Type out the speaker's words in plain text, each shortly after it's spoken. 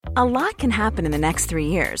A lot can happen in the next 3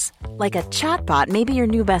 years. Like a chatbot may be your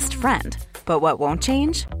new best friend. But what won't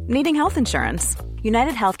change? Needing health insurance.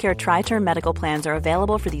 United Healthcare Tri-Term Medical Plans are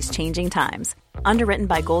available for these changing times. Underwritten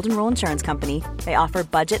by Golden Rule Insurance Company, they offer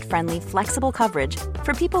budget-friendly, flexible coverage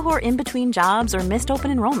for people who are in between jobs or missed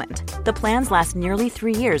open enrollment. The plans last nearly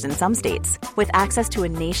 3 years in some states, with access to a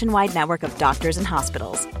nationwide network of doctors and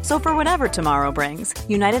hospitals. So for whatever tomorrow brings,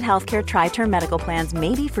 United Healthcare Tri-Term Medical Plans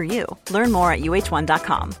may be for you. Learn more at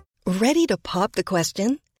uh1.com. Ready to pop the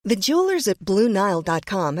question? The jewelers at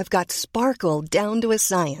BlueNile.com have got sparkle down to a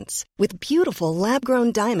science with beautiful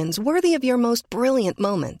lab-grown diamonds worthy of your most brilliant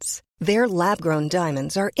moments. Their lab-grown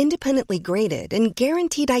diamonds are independently graded and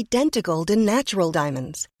guaranteed identical to natural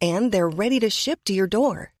diamonds, and they're ready to ship to your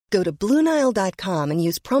door. Go to BlueNile.com and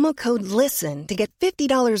use promo code LISTEN to get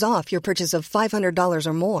 $50 off your purchase of $500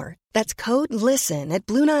 or more. That's code LISTEN at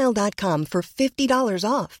BlueNile.com for $50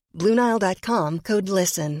 off. BlueNile.com, code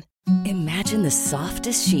LISTEN. Imagine the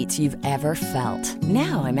softest sheets you've ever felt.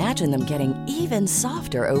 Now imagine them getting even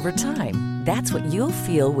softer over time. That's what you'll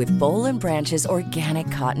feel with Boll & Branch's organic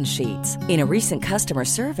cotton sheets. In a recent customer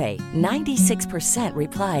survey, 96%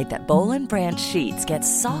 replied that Boll & Branch sheets get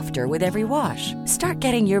softer with every wash. Start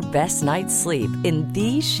getting your best night's sleep in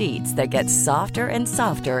these sheets that get softer and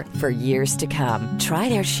softer for years to come. Try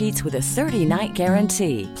their sheets with a 30-night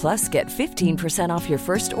guarantee. Plus, get 15% off your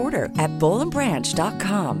first order at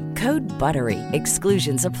bollandbranch.com. Code BUTTERY.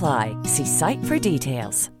 Exclusions apply. See site for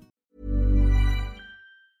details.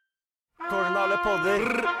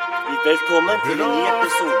 Velkommen til en ny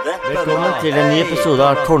episode. Velkommen til en ny episode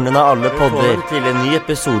av Kongen av alle podder. Til en ny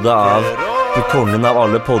episode av Kongen av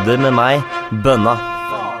alle podder med meg, Bønna.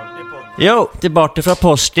 Jo, tilbake fra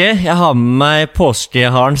påske. Jeg har med meg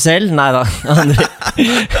påskeharen selv. Neida, André.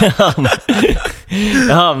 Jeg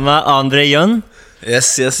har med meg André Jønn.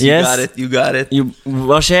 Yes, you got it.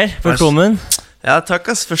 Hva skjer? Velkommen. Ja, takk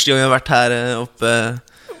ass. Første gang jeg har vært her oppe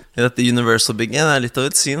i dette Universal-bygget. Det litt av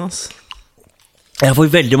et syn, ass. Jeg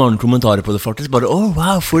får veldig mange kommentarer på det faktisk. Bare,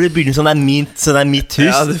 wow, får det bygge sånn, det er mitt hus.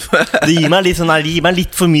 Ja, det gir meg litt sånn, det gir meg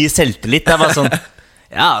litt for mye selvtillit. Det er bare sånn,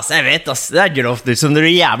 ja, altså, jeg vet, ass, det er grovt liksom. Det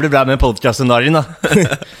er jævlig bra med podcasten dagen da.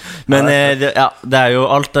 Men ja, det er jo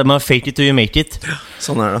alt, man fake it till you make it.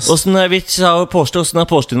 Sånn det, ass. Hvordan har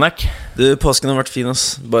påsken vært? Du, påsken har vært fin,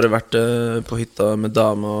 ass. Bare vært på hytta med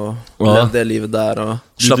dame og levd det livet der og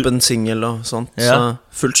slapp en single og sånt. Ja. Så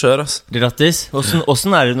fullt kjør, ass. Grattis.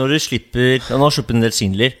 Hvordan er det når du slipper, ja, nå har du sluppet en del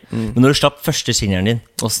singler, men når du slapp første singelen din,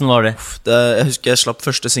 hvordan var det? Jeg husker jeg slapp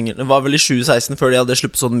første single. Det var vel i 2016 før de hadde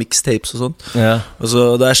sluppet sånn mixtapes og sånn. Ja. Og så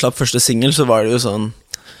da jeg slapp første single så var det jo sånn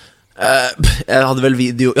jeg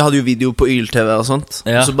hadde jo video på YLTV og sånt.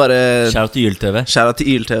 Ja. Og så bare Shout til YLTV,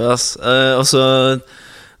 ass. Og så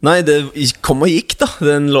nei, det kom og gikk da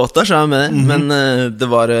den låta, så jeg med det. Men det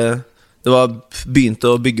var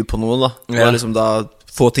begynte å bygge på noe da. Det var liksom da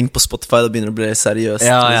få ting på Spotify, da begynner det å bli seriøst.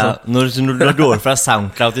 Ja. Når du går fra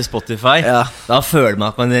SoundCloud til Spotify, da føler man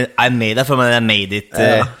at man er med der, for man er made it.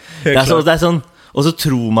 Det er sånn, og så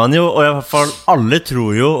tror man jo, og i hvert fall alle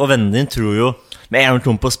tror jo, og vennene din tror jo, med en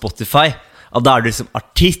tom på Spotify, at da er du liksom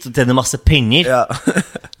artist og tjener masse penger.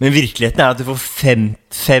 Men virkeligheten er at du får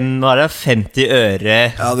 50 øre.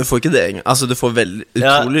 Ja, du får ikke det engang. Altså, du får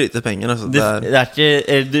utrolig lite penger, altså. Det er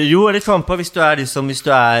ikke jo, litt frem på hvis du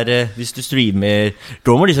streamer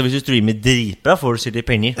Romer, liksom, hvis du streamer dritbra får du sikkert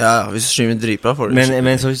penger. Ja, hvis du streamer dritbra får du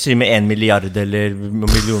men så hvis du streamer 1 milliard eller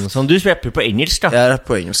millioner sånn. Du rapper på engelsk da. Jeg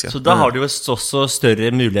rapper på engelsk, ja. Så da har du jo også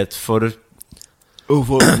større mulighet for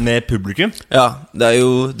med publikum. Ja, det er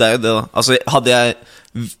jo det da. Altså, hadde jeg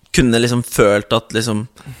kunne liksom følt at liksom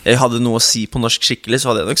jeg hadde noe å si på norsk skikkelig, så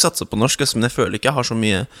hadde jeg nok satset på norsk, men jeg føler ikke jeg har så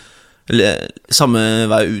mye samme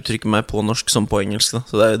vei å uttrykke meg på norsk som på engelsk da.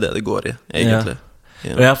 Så det er jo det går i, egentlig.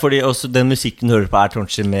 Ja, fordi også den musikken du hører på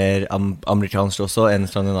kanskje mer amerikansk også enn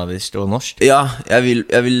skandinavisk og norsk. Ja, jeg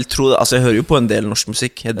vil tro det. Altså, jeg hører jo på en del norsk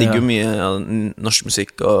musikk. Jeg digger jo mye norsk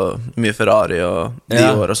musikk og mye Ferrari og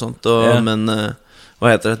Dior og sånt, men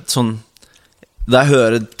hva heter det, sånn da jeg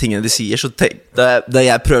hører tingene de sier, så jeg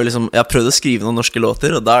har prøvd å skrive noen norske låter,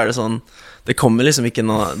 og da er det sånn, det kommer liksom ikke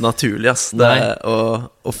noe naturlig, ass. Det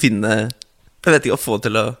å finne, jeg vet ikke, å få det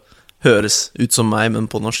til å høres ut som meg, men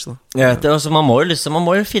på norsk da. Ja, altså, man må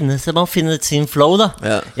jo finne sin flow da.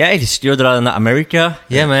 Jeg elsker jo å dra denne America,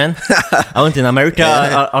 man. I went in America,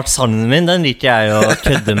 at sangen min, den liker jeg å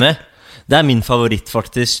kødde med. Det er min favoritt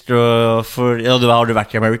faktisk. Har du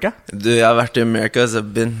vært i Amerika? Jeg har vært i Amerika.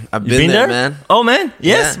 I've been there, man. Oh man,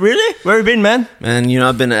 yes, really? Where have you been, man? Man, you know,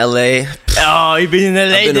 I've been to LA. Oh, you've been in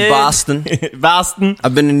LA, I've been to Boston. Boston.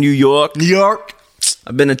 I've been to New York.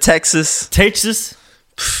 I've been to Texas. Texas.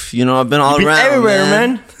 You know, I've been all around, everywhere,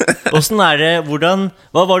 man. Hvordan det,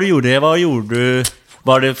 hva var det du gjorde? Hva gjorde du?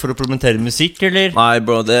 Var det for å promotere musikk, eller? Nei,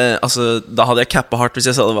 bro, da hadde jeg cappet hardt hvis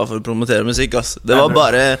jeg sa det var for å promotere musikk, ass. Det var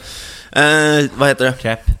bare, hva heter det?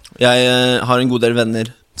 Cap. Jeg har en god del venner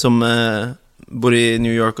som bor i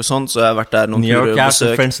New York og sånt, så jeg har vært der noen turer og I have some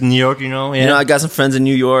besøkt. friends in New York, you know? Yeah. You know, I got some friends in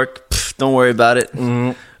New York. Pff, don't worry about it.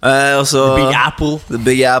 Og så, The Big Apple. The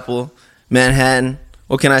Big Apple. Manhattan.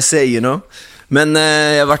 What can I say, you know? Men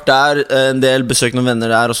jeg har vært der en del, besøkt noen venner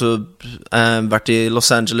der, og så vært i Los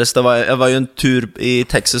Angeles. Jeg var jo en tur i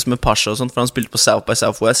Texas med Pasha og sånt, for han spilte på South by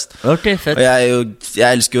Southwest. Ok, fett. Og jeg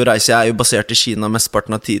elsker jo å reise. Jeg er jo basert i Kina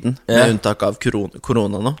mesteparten av tiden, med unntak av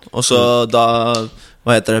korona nå. Og så da,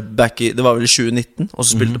 hva heter det, det var vel i 2019, og så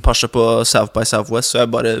spilte Pasha på South by Southwest, så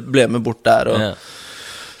jeg bare ble med bort der og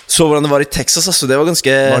så hvordan det var i Texas, altså. Det var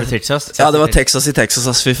ganske... Var det Texas? Ja, det var Texas i Texas,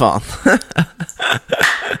 altså. Fy faen.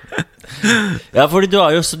 Ja, fordi du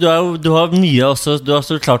har mye også. Du har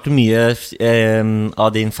så klart mye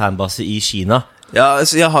av din fanbase i Kina. Ja,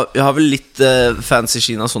 altså jeg har vel litt fans i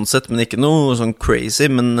Kina sånn sett, men ikke noe sånn crazy.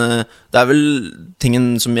 Men det vel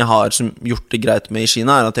tingen som jeg har som gjort det greit med i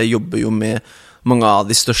Kina, at jeg jobber jo med mange av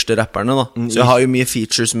de største rapperne da. Så jeg har jo mye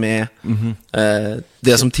features med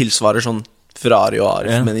det som tilsvarer sånn Ferrari og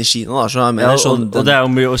Arif, men i Kina da, så jeg mener sånn og det jo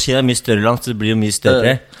mye, og Kina mye større land, så det blir jo mye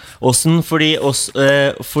større. Fordi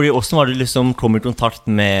hvordan var det liksom kom i kontakt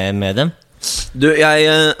med dem? Du,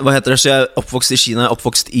 hva heter det, så jeg oppvokst i Kina, jeg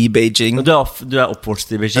oppvokst i Beijing. Du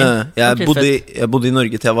oppvokst i Beijing? Jeg bodde i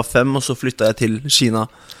Norge til jeg var 5, og så flyttet jeg til Kina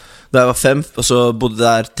da jeg var 5, og så bodde jeg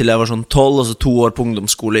der til jeg var sånn 12, og så 2 år på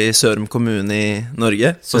ungdomsskole i Sørum kommune i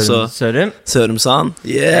Norge. Sørum sa han.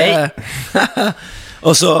 Yeah!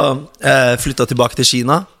 Og så flyttet jeg tilbake til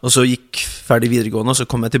Kina, og så gikk ferdig videregående, og så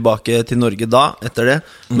kom jeg tilbake til Norge da, etter det.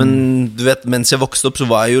 Men du vet, mens jeg vokste opp, så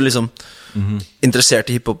var jeg jo liksom interessert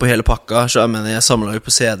i hiphop på hele pakka, så jeg mener, jeg samlet jo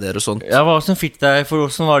på CD-er og sånt. Ja, hva som fikk deg, for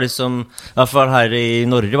hvordan var det som, i hvert fall her i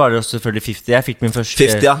Norge var det også selvfølgelig 50, jeg fikk min første...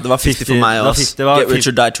 50, ja, det var 50 for meg, ass. Get Rich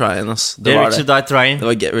or Die Trying, ass. Get Rich or Die Trying. Det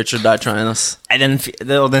var Get Rich or Die Trying, ass.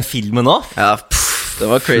 Og den filmen også? Ja,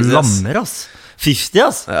 det var crazy, ass. Flammer, ass. 50,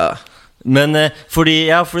 ass. Ja. Men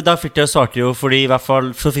fordi da fikk jeg svarte jo, fordi i hvert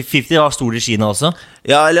fall 50 var stor i Kina også.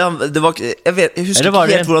 Ja, eller det var, jeg husker ikke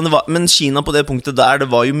helt hvordan det var, men Kina på det punktet der,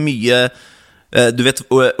 det var jo mye, du vet,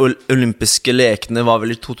 olympiske lekene var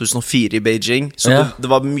vel i 2004 i Beijing, så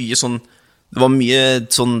det var mye sånn, det var mye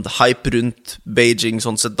sånn hype rundt Beijing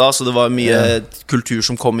sånn sett da, så det var mye kultur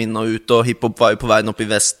som kom inn og ut, og hiphop var jo på veien opp i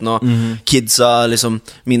Vesten, og kidsa, liksom,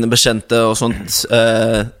 mine bekjente og sånt,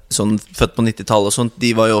 sånn født på 90-tallet og sånt,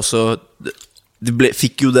 de var jo også,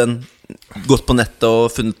 fikk jo den gått på nettet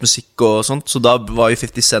og funnet musikk og sånt, så da var jo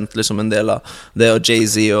 50 Cent liksom en del av det, og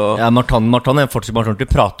Jay-Z og... Ja, Martin er fortsatt bare sånn til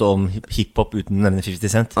å prate om hiphop uten å nevne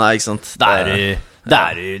 50 Cent. Nei, ikke sant? Det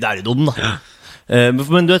er dum da.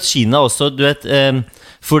 Men du vet, Kina også, du vet,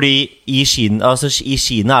 fordi i Kina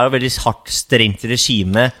er det veldig hardt, strengt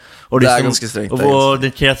regime, og det er ganske strengt, og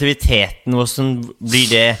den kreativiteten, hvordan blir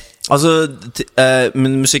det? Altså,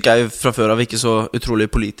 men musikk er jo fra før av ikke så utrolig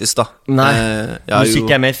politisk da. Nei,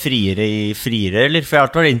 musikk er mer friere, eller? For jeg har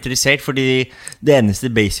alltid vært interessert, fordi det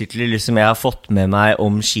eneste basically liksom jeg har fått med meg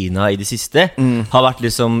om Kina i det siste, har vært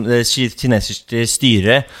liksom det kinesiske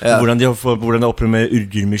styret, hvordan de oppfører med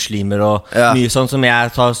urgur-muslimer og mye sånn som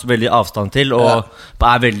jeg tar veldig avstand til, og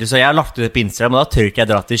er veldig, så jeg har lagt det på Instagram, og da tør ikke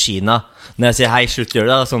jeg dra til Kina. Når jeg sier hei, slutt gjør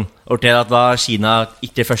det da, sånn, og til at var Kina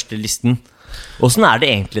ikke første listen. Hvordan er det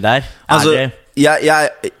egentlig der? Altså,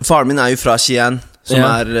 faren min er jo fra Xi'an, som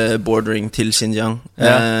er bordering til Xinjiang.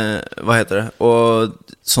 Hva heter det?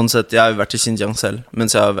 Og sånn sett, jeg har jo vært i Xinjiang selv, da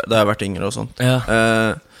jeg har vært yngre og sånt.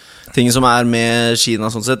 Tingen som er med Kina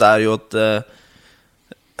sånn sett, er jo at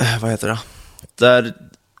hva heter det?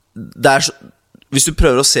 Det er så, hvis du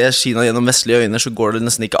prøver å se Kina gjennom vestlige øyne, så går det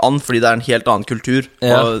nesten ikke an, fordi det er en helt annen kultur,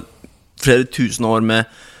 og flere tusen år med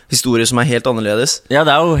historie som er helt annerledes. Ja,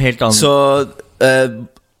 det er jo helt annerledes. Så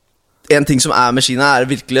en ting som er med Kina er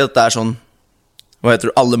virkelig at det er sånn, hva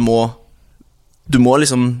heter det, du må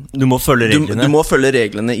liksom Du må følge reglene. Du må følge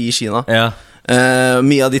reglene i Kina.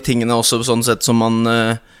 Mye av de tingene også sånn sett som man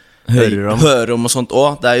hører om og sånt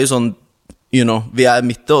også. Det er jo sånn, you know, vi er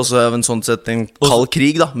midt også av en sånn sett en kald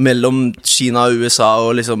krig da, mellom Kina og USA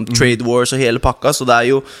og liksom trade wars og hele pakka, så det er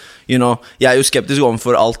jo, you know, jeg er jo skeptisk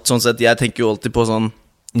overfor alt sånn sett. Jeg tenker jo alltid på sånn,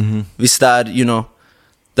 hvis det er, you know,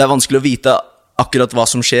 det er vanskelig å vite akkurat hva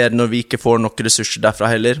som skjer når vi ikke får nok ressurser derfra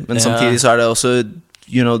heller, men samtidig så er det også,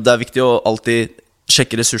 you know, det er viktig å alltid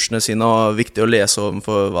sjekke ressursene sine, og viktig å lese om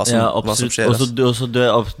for hva som skjer.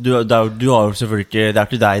 Du har jo selvfølgelig ikke, det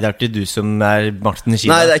ikke deg, det ikke du som makten i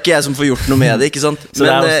Kina. Nei, det ikke jeg som får gjort noe med det, ikke sant?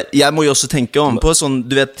 Men jeg må jo også tenke om på sånn,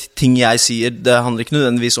 du vet, ting jeg sier, det handler ikke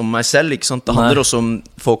nødvendigvis om meg selv, ikke sant? Det handler også om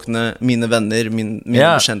folkene, mine venner, mine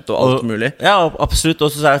bekjente og alt mulig. Ja, absolutt,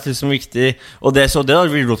 og så det liksom viktig, og det er et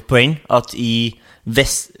veldig godt poeng, at i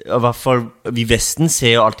hvert fall vi Vesten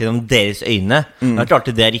ser jo alltid om deres øyne. Det ikke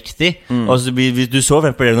alltid det riktig. Altså, du så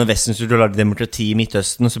vel på det når Vesten skulle lage demokrati i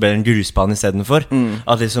Midtøsten, og så ble det en grusbane i stedet for.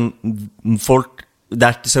 At liksom folk,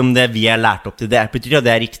 det liksom det vi lært opp til, det betyr at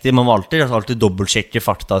det riktig. Man må alltid dobbeltsjekke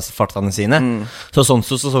faktaene sine. Så sånn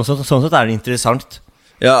sett det interessant.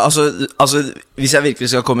 Ja, altså hvis jeg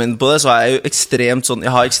virkelig skal komme inn på det, så jeg jo ekstremt sånn,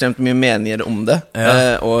 jeg har ekstremt mye meninger om det.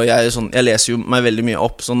 Og jeg leser jo meg veldig mye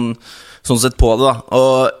opp sånn sett på det da.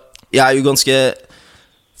 Og jeg jo ganske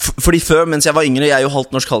fordi før, mens jeg var yngre, jeg jo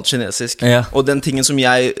halvt norsk, halvt kinesisk. Og den tingen som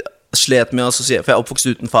jeg slet med å assosiere, for jeg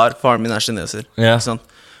oppvokst uten faren min kineser, ikke sant?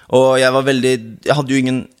 Og jeg hadde jo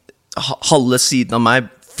ingen halve siden av meg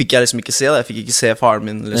fikk jeg liksom ikke se det. Jeg fikk ikke se faren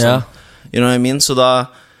min liksom. You know what I mean? Så da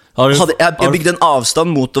jeg bygde en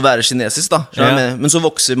avstand mot å være kinesisk da, men så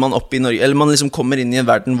vokser man opp i Norge, eller man liksom kommer inn i en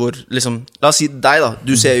verden hvor liksom, la oss si deg da,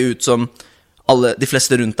 du ser jo ut som de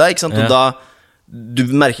fleste rundt deg, ikke sant? Og da, du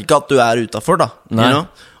merker ikke at du utenfor da, you know?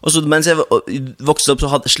 Og så mens jeg vokste opp,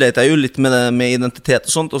 så slet jeg jo litt med det med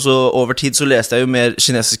identitet og sånt, og så over tid så leste jeg jo mer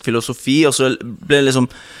kinesisk filosofi, og så ble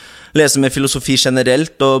liksom leste mer filosofi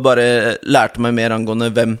generelt, og bare lærte meg mer angående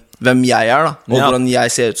hvem jeg da, og hvordan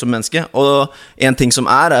jeg ser ut som menneske. Og en ting som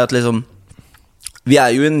at liksom, vi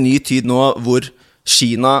jo i en ny tid nå, hvor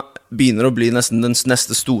Kina begynner å bli nesten den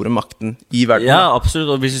neste store makten i verden. Ja, absolutt,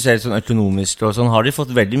 og hvis du ser det sånn økonomisk og sånn, har de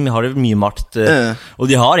fått mye makt, og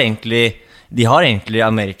de har egentlig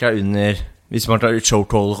Amerika under, hvis man tar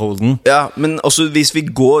chokeholden. Ja, men også hvis vi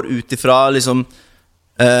går ut ifra liksom,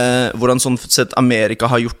 hvordan sånn sett Amerika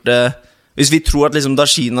har gjort det, hvis vi tror at liksom, da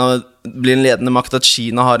Kina blir en ledende makt, at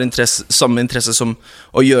Kina har samme interesse som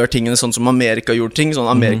å gjøre tingene sånn som Amerika gjorde ting, sånn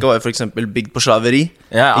Amerika var jo for eksempel bygd på slaveri.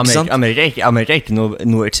 Ja, Amerika ikke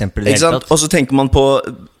noe eksempel i det hele tatt. Og så tenker man på,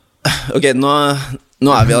 ok, nå vi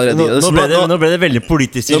allerede i det. Nå ble det veldig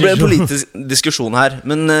politisk diskusjon. Nå ble det politisk diskusjon her,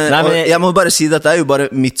 men jeg må bare si, dette jo bare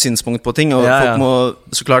mitt synspunkt på ting, og folk må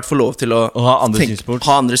så klart få lov til å ha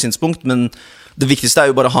andre synspunkt, men det viktigste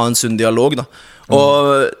jo bare å ha en sunn dialog da.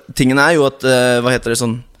 Og tingen jo at, hva heter det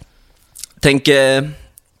sånn, tenk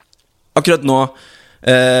akkurat nå,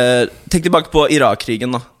 tenk tilbake på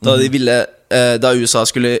Irak-krigen da. Da USA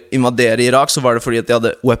skulle invadere Irak, så var det fordi at de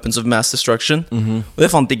hadde weapons of mass destruction, og det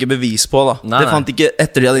fant de ikke bevis på da. Det fant de ikke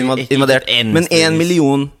etter de hadde invadert, men 1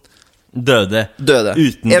 million døde.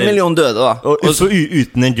 1 million døde da. Og så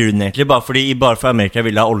uten en grunn egentlig, bare for Amerika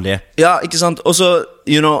ville ha olje. Ja, ikke sant? Og så,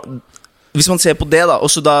 you know, hvis man ser på det da, og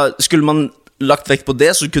så da skulle man lagt vekt på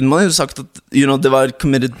det, så kunne man jo sagt at, you know, det var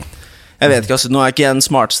committed. Jeg vet ikke, altså, nå ikke jeg den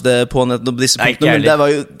smarteste på nettet på disse punktene, men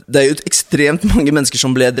det jo ekstremt mange mennesker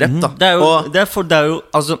som ble drept da. Det jo,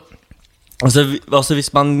 altså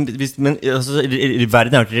hvis verden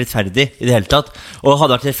jo ikke rettferdig i det hele tatt, og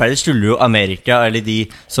hadde vært rettferdig skulle jo Amerika, eller de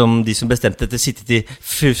som bestemte dette, sittet i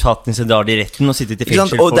forfatningsendag i retten, og sittet i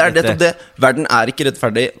fengsel. Og det nettopp det, verden ikke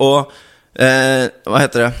rettferdig, og hva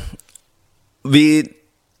heter det?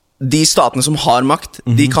 De statene som har makt,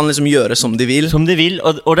 de kan liksom gjøre som de vil. Som de vil,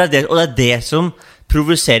 og det det som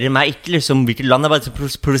provoserer meg, ikke liksom hvilket land det bare som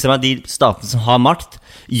provoserer meg, de statene som har makt,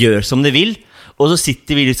 gjør som de vil, og så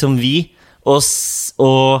sitter vi liksom og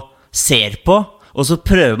ser på, og så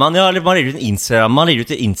prøver man, eller man legger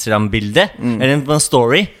ut et Instagram-bilde, eller en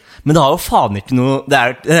story, men det har jo faen ikke noe,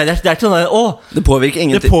 det ikke sånn, det påvirker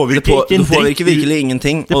ingenting. Det påvirker virkelig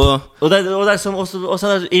ingenting. Og det som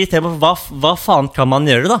også irriterer meg, hva faen kan man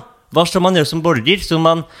gjøre da? Hva skal man gjøre som borger?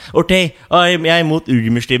 Ok, jeg imot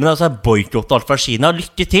urmuslimene, altså boykottet alt fra Kina.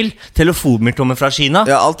 Lykke til, telefonen min kommer fra Kina.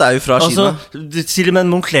 Ja, alt jo fra Kina. Til og med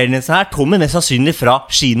Moncler-en her kommer mest sannsynlig fra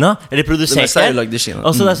Kina, eller produsert her. Det meste jo lagd i Kina.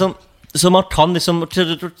 Altså, det sånn, så man kan liksom,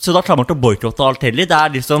 så da klarer man til å boykotte alt heller. Det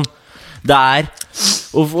liksom,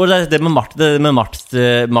 og det med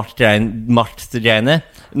maktgreiene.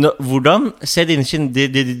 Hvordan ser de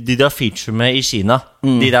der feature med i Kina,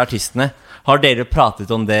 de der artistene? Har dere pratet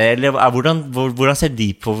om det, eller hvordan ser de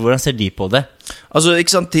på det? Altså, ikke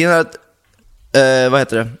sant, tingen at hva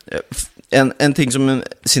heter det? En ting som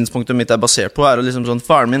synspunktet mitt basert på liksom sånn,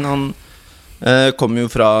 faren min, han kommer jo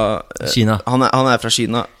fra Kina. Han fra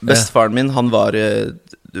Kina. Bestefaren min, han var,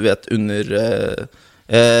 du vet, under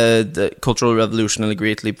Cultural Revolution eller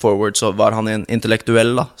Great Leap Forward, så var han en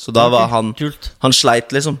intellektuell da. Så da var han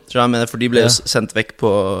sleit liksom, tror jeg, for de ble jo sendt vekk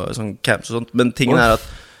på sånn camps og sånt. Men tingen at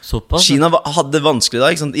Kina hadde vanskelig da,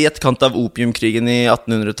 ikke sant? I etterkant av opiumkrigen i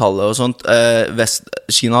 1800-tallet og sånt,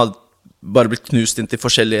 Kina hadde bare blitt knust inn til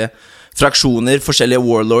forskjellige fraksjoner, forskjellige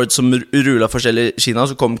warlords som rula forskjellige Kina,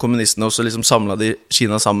 så kom kommunistene og så liksom samlet de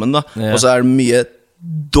Kina sammen da, og så det mye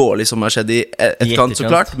dårlig som har skjedd i etterkant så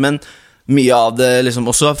klart, men mye av det liksom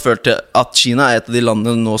også har ført til at Kina et av de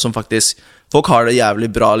landene nå som faktisk, folk har det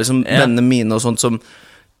jævlig bra, liksom vennene mine og sånt som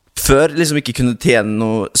før liksom ikke kunne tjene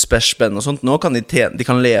noe spenn og sånt, nå kan de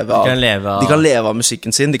kan leve av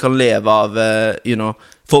musikken sin, de kan leve av,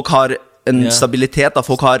 folk har en stabilitet da,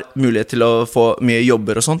 folk har mulighet til å få mye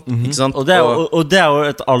jobber og sånt, ikke sant? Og det er jo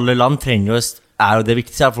at alle land trenger jo, jo det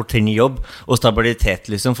viktigste at folk trenger jobb og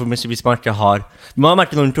stabilitet liksom, for hvis man ikke har, man har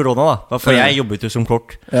merket noe under korona da, for jeg jobbet jo som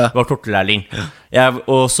var kortlærling,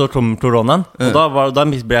 og så kom koronaen, og da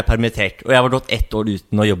ble jeg permittert, og jeg var gått 1 år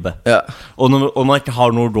uten å jobbe, og når man ikke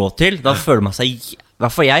har noe råd til, da føler man seg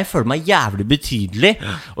Hvertfall jeg føler meg jævlig betydelig.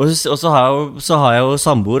 Og så har jeg jo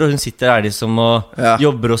samboer, og hun sitter der liksom og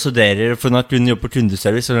jobber og studerer, for hun jobber på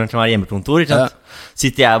kundeservice, og hun kan være hjemmekontor, ikke sant?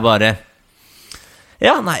 Sitter jeg bare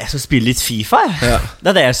jeg skal spille litt FIFA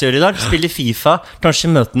Det det jeg skal gjøre i dag, spille FIFA,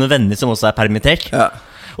 kanskje møte noen venner som også permittert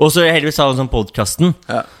Og så heldigvis har hun sånn podcasten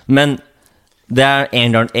Men det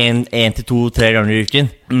 1 til 2, 3 ganger i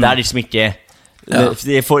uken Det liksom ikke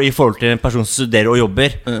I forhold til en person som studerer og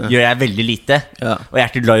jobber gjør jeg veldig lite og jeg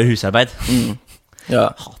ikke glad i husarbeid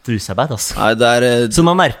hater husarbeid altså. Nei, så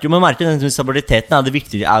man merker den stabiliteten er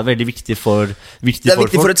veldig viktig for det viktig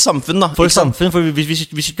for et samfunn da for et samfunn, for hvis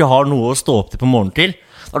du ikke har noe å stå opp til på morgenen til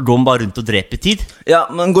da går man bare rundt og dreper tid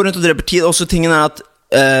man går rundt og dreper tid også tingen at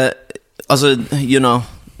altså, nå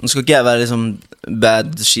skal ikke jeg være liksom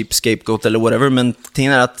bad sheep scapegoat eller whatever men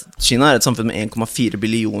tingen at Kina et samfunn med 1,4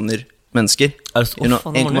 billioner mennesker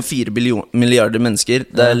 1,4 milliarder mennesker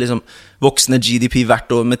det liksom voksende GDP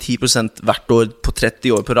hvert år med 10% hvert år på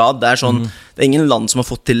 30 år på rad det sånn, det ingen land som har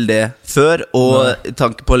fått til det før og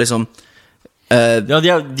tanke på liksom Kina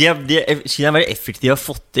veldig effektive har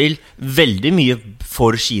fått til veldig mye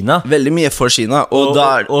for Kina og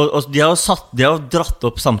de har dratt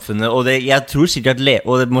opp samfunnet og jeg tror sikkert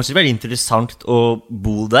og det må sikkert være interessant å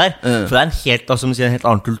bo der for det en helt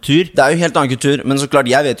annen kultur det jo helt annen kultur men så klart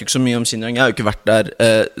jeg vet jo ikke så mye om Xinjiang jeg har jo ikke vært der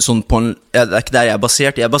sånn på det ikke der jeg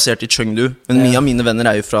er basert i Chengdu men mye av mine venner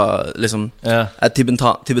jo fra liksom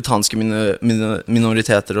tibetanske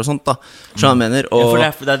minoriteter og sånt da så jeg mener og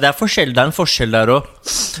det er forskjell det en forskjell der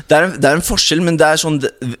også det en forskjell men det sånn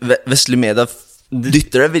vestlige medier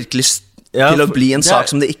dytter det virkelig til å bli en sak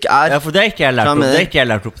som det ikke for det ikke jeg lært opp det ikke jeg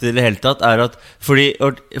lært opp til det hele tatt at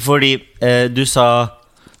fordi du sa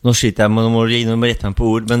nå sliter jeg nå må rette meg på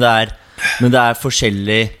ord men det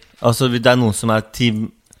forskjellig altså det noen som team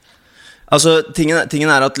altså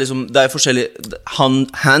tingen at liksom det forskjellig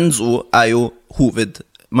hands-o jo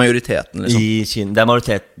hovedmajoriteten liksom. I Kina det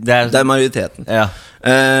er majoriteten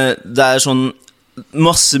det sånn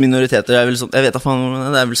masse minoriteter jeg vet da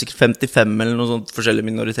faen det vel sikkert 55 eller noe sånt forskjellige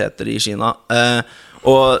minoriteter i Kina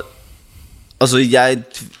og altså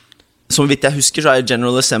som vidt jeg husker så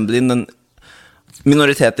General Assembly den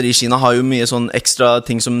minoriteter i Kina har jo mye sånn ekstra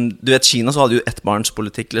ting som du vet Kina så hadde jo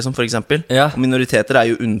ettbarnspolitikk liksom for eksempel og minoriteter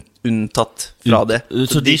jo unntatt fra det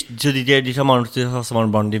så de kan ha så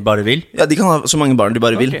mange barn de bare vil? Ja, de kan ha så mange barn de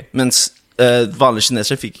bare vil mens vanlige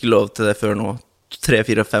kinesere fikk ikke lov til det før nå 3,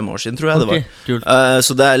 4, 5 år siden tror jeg det var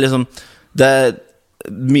så det liksom det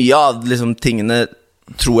mye av liksom tingene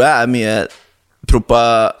tror jeg mye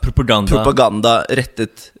propaganda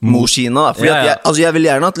rettet mot Kina da. For jeg vil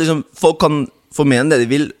gjerne at liksom, folk kan få med det de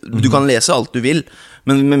vil du kan lese alt du vil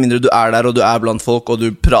men med mindre du der og du blant folk og du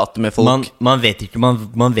prater med folk man vet ikke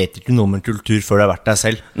noe om en kultur før du har vært der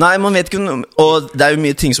selv nei, man vet ikke noe og det jo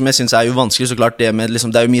mye ting som jeg synes jo vanskelig så klart det med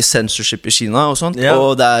liksom, det jo mye censorship i Kina og sånt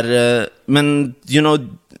og det men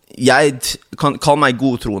jeg kan kalle meg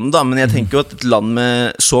godtroende da men jeg tenker jo at et land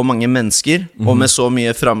med så mange mennesker og med så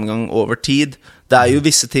mye framgang over tid det jo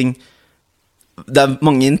visse ting det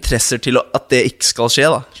mange interesser til at det ikke skal skje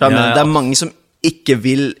da det mange som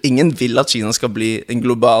ingen vil at Kina skal bli en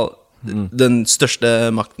global den største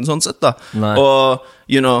makten sånn sett da og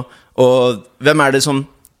og hvem det som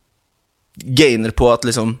gainer på at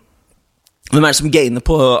liksom hvem det som gainer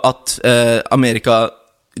på at Amerika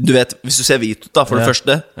du vet hvis du ser hvit ut da for det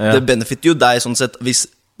første det benefitter jo deg sånn sett hvis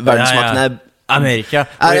verdensmakten Amerika.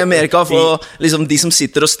 I Amerika for liksom de som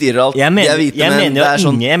sitter og styrer alt. De hvite, men det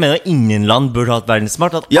sånn. Jeg mener ingen land burde hatt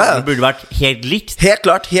verdensmakt. At alle burde vært helt likt. Helt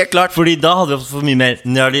klart. Fordi da hadde vi fått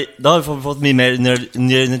mye mer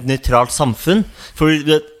nøytralt samfunn. For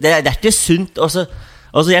det er ikke sunt. Altså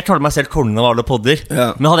jeg taler meg selv kongen av alle podder.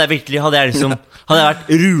 Men hadde jeg vært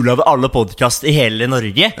rula over alle podcast I hele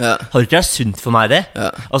Norge, hadde ikke vært sunt for meg det.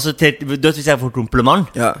 Altså hvis jeg får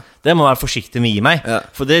kompliment, det må være forsiktig med å gi meg.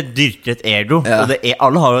 For det dyrker et ego. Og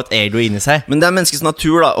alle har jo et ego inni seg. Men det er menneskets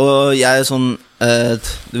natur da. Og jeg sånn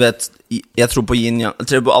du vet, jeg tror på yin yang. Jeg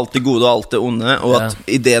tror på alt det gode og alt det onde. Og at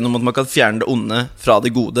ideen om at man kan fjerne det onde fra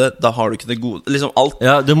det gode, da har du ikke det gode. Liksom alt,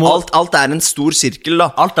 alt en stor sirkel da.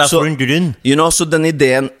 Alt for en grunn. You know, så den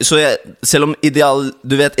ideen selv om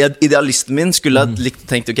du vet, idealisten min skulle ha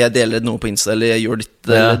tenkt, ok, jeg deler noe på Insta, eller jeg gjør ditt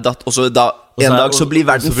eller datt. Og så en dag så blir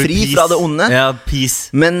verden fri fra det onde.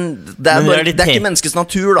 Men det er ikke menneskets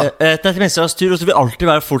natur da. Det er ikke menneskets natur. Og så vil alltid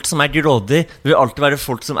være folk som er grådig. Det vil alltid være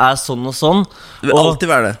folk som er sånn og sånn. Det vil alltid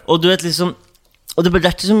være det. Og du vet liksom, og det blir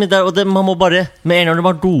ikke så mye der. Og man må bare, med en gang du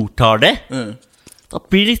bare godtar det, da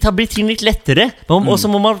blir ting litt lettere. Og så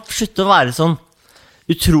må man slutte å være sånn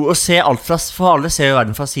utro og se alt fra, for alle ser jo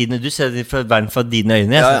verden fra siden. Du ser verden fra dine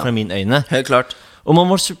øyne, jeg ser fra mine øyne. Helt klart. Og man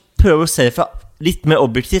må prøve å se fra litt mer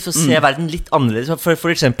objektivt og se verden litt annerledes. For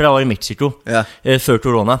eksempel, jeg var I Mexico før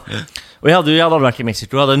corona. Og jeg hadde aldri vært I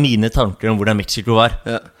Mexico. Jeg hadde mine tanker om hvordan Mexico var.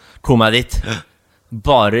 Kom jeg dit.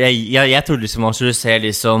 Bare, jeg trodde liksom man skulle se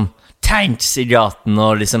liksom tanks I gaten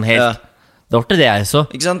og liksom helt... Det var ikke det jeg så.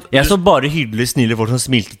 Jeg så bare hyggelige, snille folk som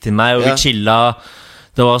smilte til meg, og vi chillet.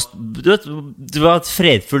 Det var et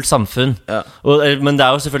fredfullt samfunn. Men det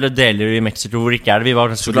jo selvfølgelig deler I Mexico hvor ikke det. Vi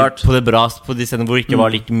var på det bra på de stedene hvor ikke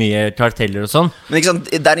var like mye karteller og sånn. Men ikke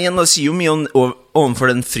sant, der igjen, det sier jo mye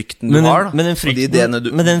overfor den frykten du har da. Og de ideene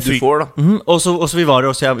du får da. Og så vi var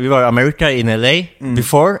I America in LA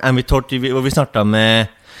before, and vi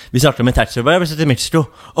snakket med taxi-arbeid. Vi satt I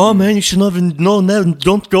Mexico. Oh man, you should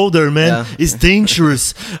don't go there, man. It's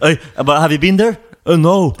dangerous. Have you been there?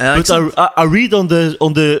 No, but I read on the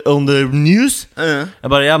news. Jeg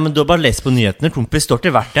bare, men du har bare lest på nyhetene. Kompis, du har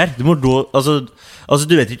ikke vært der. Du må altså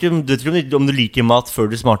du vet ikke om du liker mat før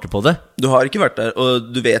du smarter på det. Du har ikke vært der,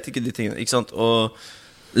 og du vet ikke de tingene, ikke sant? Og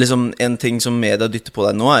liksom en ting som media dytter på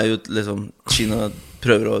deg nå jo liksom Kina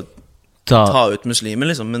prøver å ta ut muslimer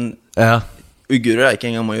liksom. Men uigurer ikke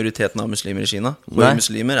engang majoriteten av muslimer I Kina. Og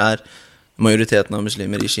muslimer majoriteten av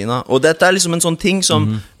muslimer I Kina. Og dette liksom en sånn ting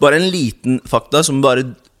som bare en liten fakta som bare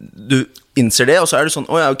du innser det, og så det sånn,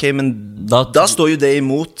 ok, men da står jo det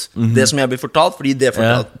imot det som jeg blir fortalt, fordi det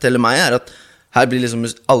forteller meg at her blir liksom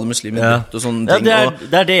alle muslimer dødt og sånne ting.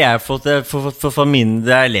 Det det jeg har fått for min,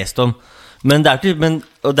 det jeg har lest om. Men det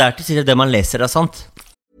ikke sikkert det man leser sant.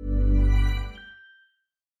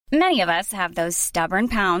 Many of us have those stubborn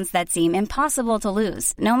pounds that seem impossible to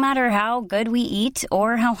lose, no matter how good we eat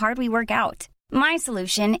or how hard we work out. My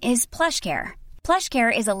solution is PlushCare.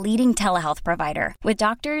 PlushCare is a leading telehealth provider with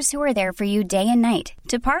doctors who are there for you day and night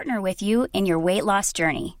to partner with you in your weight loss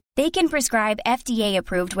journey. They can prescribe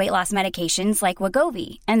FDA-approved weight loss medications like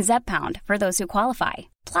Wegovy and Zepbound for those who qualify.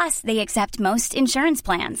 Plus, they accept most insurance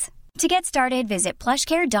plans. To get started, visit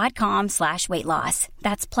plushcare.com/weightloss.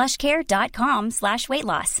 That's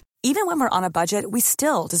plushcare.com/weightloss. Even when we're on a budget, we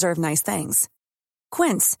still deserve nice things.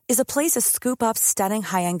 Quince is a place to scoop up stunning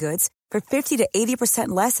high-end goods for 50 to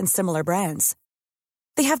 80% less than similar brands.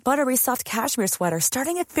 They have buttery soft cashmere sweaters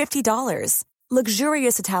starting at $50,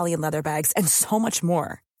 luxurious Italian leather bags, and so much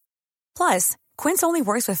more. Plus, Quince only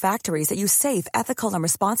works with factories that use safe, ethical, and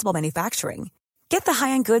responsible manufacturing. Get the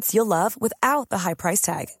high-end goods you'll love without the high price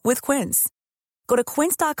tag with Quince. Go to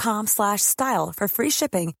quince.com/style for free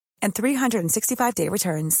shipping and 365-day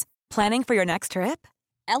returns. Planning for your next trip?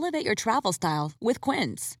 Elevate your travel style with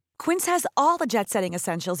Quince. Quince has all the jet-setting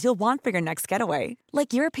essentials you'll want for your next getaway,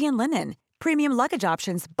 like European linen, premium luggage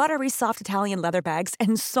options, buttery soft Italian leather bags,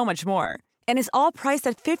 and so much more. And is all priced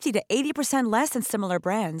at 50 to 80% less than similar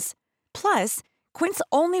brands. Plus, Quince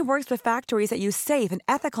only works with factories that use safe and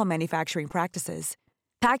ethical manufacturing practices.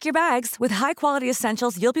 Pack your bags with high-quality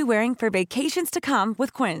essentials you'll be wearing for vacations to come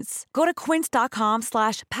with Quince. Go to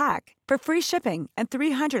quince.com/pack for free shipping and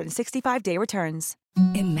 365-day returns.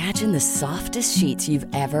 Imagine the softest sheets you've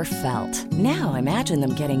ever felt. Now imagine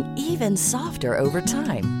them getting even softer over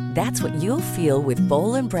time. That's what you'll feel with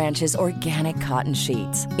Boll & Branch's organic cotton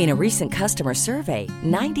sheets. In a recent customer survey,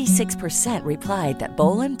 96% replied that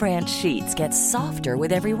Boll & Branch sheets get softer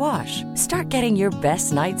with every wash. Start getting your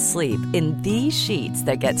best night's sleep in these sheets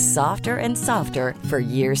that get softer and softer for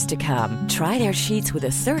years to come. Try their sheets with a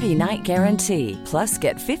 30-night guarantee. Plus,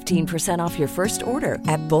 get 15% off your first order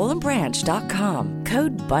at bollandbranch.com.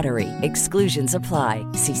 Code BUTTERY. Exclusions apply.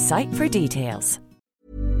 See site for details.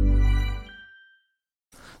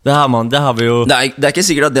 Det har vi jo. Det er ikke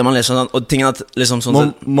sikkert at det man leser sånn, og tingen at liksom sånn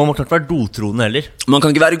man må klart være godtroende heller. Man kan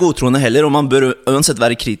ikke være godtroende heller, og man bør uansett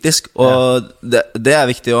være kritisk. Og det er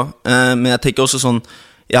viktig også. Men jeg tenker også sånn,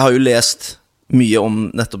 jeg har jo lest mye om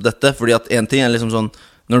nettopp dette. Fordi at en ting er liksom sånn,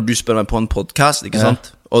 når du spør meg på en podcast, ikke sant?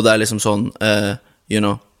 Og det er liksom sånn, you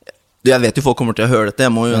know, jeg vet jo folk kommer til å høre dette. Jeg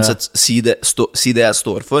må jo uansett si det jeg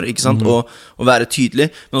står for, ikke sant? Og være tydelig.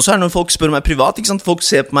 Men også er det når folk spør meg privat, ikke sant? Folk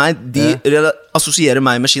ser på meg, de assosierer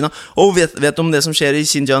meg med Kina. Vet om det som skjer i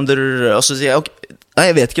Xinjiang? Og så sier jeg, okay, nei,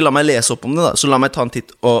 jeg vet ikke, la meg lese opp om det da. Så la meg ta en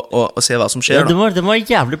titt og se hva som skjer da. Det var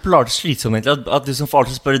jævlig slitsomt egentlig, at du som får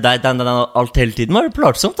alltid spørre deg alt hele tiden. Det var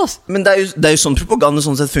plagsomt, altså. Men det er jo sånn propaganda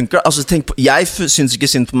sånn sett funker. Altså, tenk på, jeg synes ikke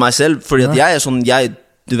synd på meg selv, fordi at jeg er sånn,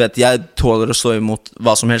 du vet, jeg tåler å stå imot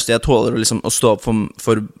hva som helst. Jeg tåler liksom å stå opp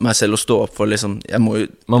for meg selv, og stå opp for liksom, jeg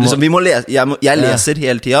leser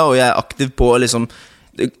hele tiden, og jeg er aktiv på liksom,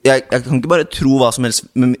 jeg kan ikke bare tro hva som helst,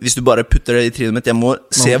 men hvis du bare putter det i trynet mitt, jeg må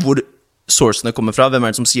se hvor sourcene kommer fra, hvem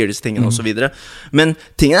er det som sier disse tingene og så videre. Men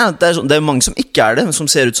tingen er at det er mange som ikke er det, som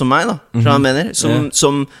ser ut som meg da, fra jeg mener,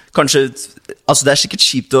 som kanskje, altså det er sikkert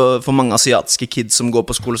kjipt for mange asiatiske kids som går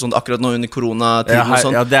på skole sånn, akkurat nå under koronatiden og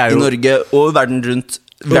sånn, i Norge og verden rundt,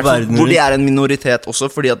 hvor de er en minoritet også,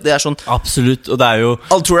 fordi at det er sånn absolutt, og det er jo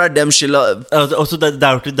alle tror det er dem skyld også, det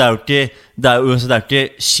er jo ikke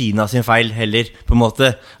Kina sin feil heller, på en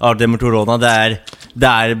måte, av det med korona.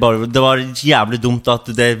 Det var jævlig dumt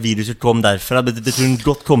at det viruset kom derfra. Det tror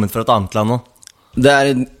godt kommet fra et annet land nå. Det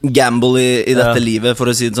er en gamble i dette livet, for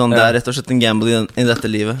å si det sånn. Det er rett og slett en gamble i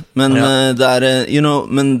dette livet. Men det er,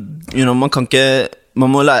 man kan ikke, man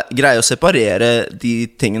må greie å separere de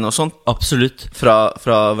tingene og sånt. Absolutt. Fra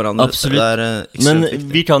hverandre. Absolutt. Men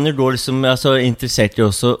vi kan jo gå liksom, altså interessert i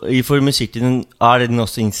også, for musikken er den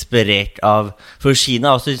også inspirert av, for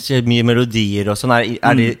Kina er også mye melodier og sånn,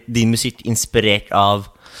 er din musikk inspirert av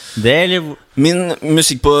det, eller? Min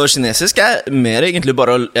musikk på kinesisk er mer egentlig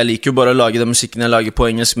bare, jeg liker jo bare å lage den musikken jeg lager på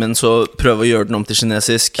engelsk, men så prøve å gjøre den om til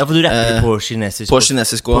kinesisk. Ja, for du rapper på kinesisk? På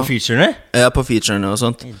kinesisk også. På featurene? Ja, på featurene og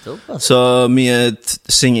sånt. Så mye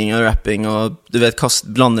singing og rapping, og du vet,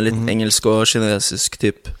 blande litt engelsk og kinesisk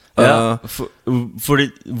typ. Ja,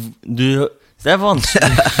 fordi du... Det er vanskelig.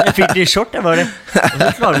 Jeg fikk det i short, jeg bare. Og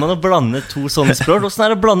så klarer man å blande to sånne språk. Hvordan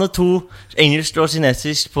er det å blande to engelsk og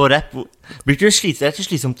kinesisk på rap? Blir det ikke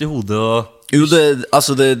slitsomt i hodet? Jo,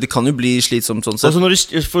 det kan jo bli slitsomt sånn sett. Hvis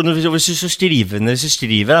du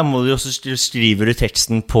skriver, må du også skrive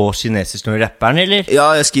teksten på kinesisk når du rapper den, eller?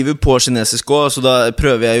 Ja, jeg skriver på kinesisk også, så da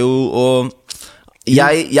prøver jeg jo å...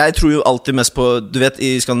 Jeg tror jo alltid mest på, du vet,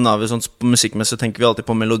 i Skandinavia sånn, på musikkmessig tenker vi alltid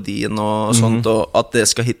på melodien og sånt, og at det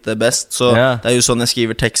skal hitte best. Så det er jo sånn jeg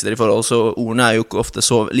skriver tekster i forhold, så ordene er jo ikke ofte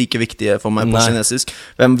så like viktige for meg på kinesisk.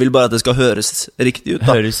 Hvem vil bare at det skal høres riktig ut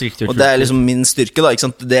da. Og det er liksom min styrke da, ikke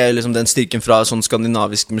sant? Det er liksom den styrken fra sånn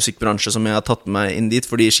skandinavisk musikkbransje som jeg har tatt med meg inn dit,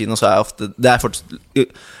 fordi i Kina så er jeg ofte,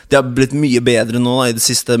 det har blitt mye bedre nå da, i det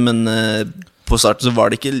siste, men på starten så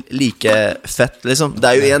var det ikke like fett liksom. Det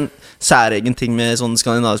er jo en særegen ting med sånn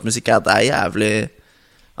skandinavisk musikk er at det er jævlig,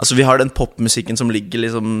 altså vi har den popmusikken som ligger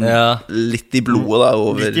liksom litt i blodet da,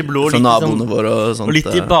 over fra naboene våre og sånt. Og litt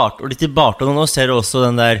i barten, og nå ser du også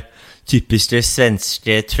den der typiske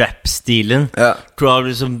svenske trap-stilen.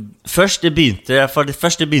 Liksom, først det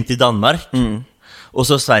begynte i Danmark, og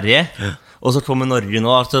så Sverige, og så kommer Norge nå,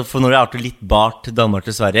 altså, for Norge er alltid litt bart Danmark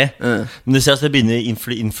til Sverige. Men du ser at det begynner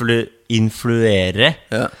å influere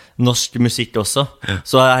norsk musikk også.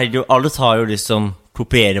 Så alle tar jo liksom,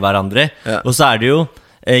 kopierer hverandre. Og så er det jo,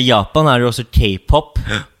 Japan er jo også K-pop,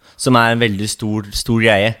 som er en veldig stor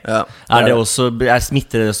greie.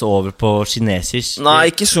 Smitter det også over på kinesisk? Nei,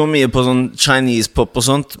 ikke så mye på sånn Chinese pop og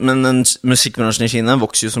sånt, men den musikkbransjen i Kina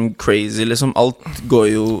vokser jo som crazy, liksom. Alt går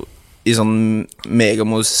jo i sånn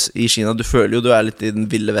megamos i Kina. Du føler jo du er litt i den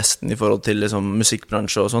ville vesten i forhold til liksom,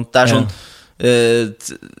 musikkbransje og sånt. Det er sånn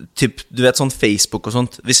typ, du vet sånn Facebook og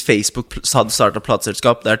sånt. Hvis Facebook hadde startet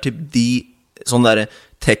plateselskap, det er typ de sånne der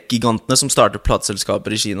tech-gigantene som starter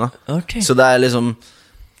plateselskaper i Kina. Så det er liksom,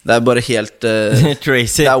 det er bare helt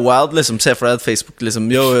crazy. Det er wild liksom. Se for deg at Facebook liksom,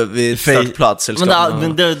 vi starter plateselskap.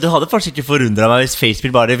 Men det hadde faktisk ikke forundret meg hvis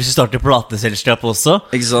Facebook bare, hvis du starter plateselskap også.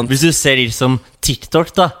 Hvis du ser liksom TikTok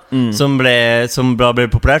da, som ble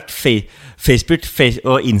populært. Facebook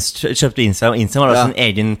og kjøpte Instagram. Instagram har sin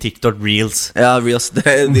egen TikTok Reels. Ja, Reels,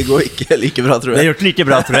 de går ikke like bra, tror jeg. Det gjør ikke like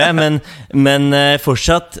bra, tror jeg, men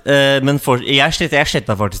fortsatt jeg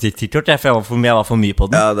slettet faktisk TikTok, for jeg var for mye på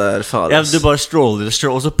den. Ja, det farlig. Du bare scroller,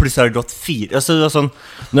 og så plutselig har det gått 4. Altså, det var sånn,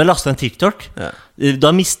 når jeg lastet en TikTok, da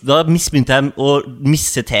begynte jeg å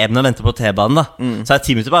misse T-banen og vente på T-banen da. Så jeg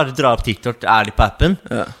 10 minutter bare å dra opp TikTok, ærlig på appen.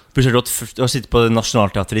 Plutselig har det gått å sitte på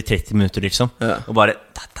Nationalteatret i 30 minutter liksom. Og bare,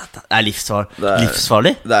 det er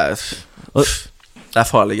livsfarlig. Det er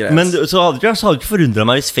farlige greier. Men så hadde det ikke forundret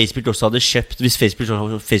meg hvis Facebook også hadde kjøpt, hvis Facebook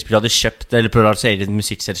hadde kjøpt eller prolarisert et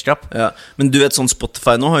musikkselskap. Ja, men du vet sånn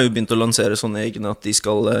Spotify nå har jo begynt å lansere sånne egne at de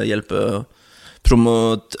skal hjelpe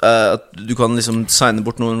at du kan liksom signe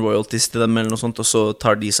bort noen royalties til dem eller noe sånt, og så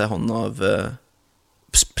tar de seg hånd av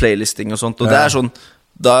playlisting og sånt, og det er sånn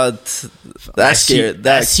det er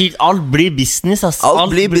scary. Alt blir business, ass.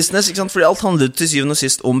 Alt blir business, ikke sant? Fordi alt handler til syvende og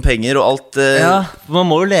sist om penger, og alt Ja, man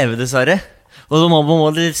må jo leve dessverre. Og man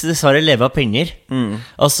må dessverre leve av penger.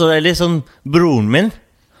 Altså, eller sånn, broren min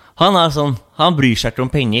han er sånn, han bryr seg ikke om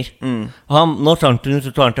penger. Nå tar han til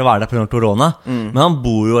å være der på grunn av korona, men han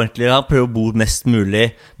bor jo egentlig, han prøver å bo mest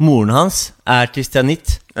mulig. Moren hans er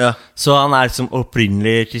kristianitt, så han er liksom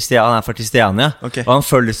opprinnelig han er fra Kristiania. Og han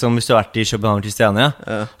følger liksom, hvis du har vært i København Kristiania,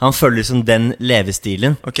 han følger liksom den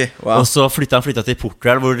levestilen. Og så flyttet han til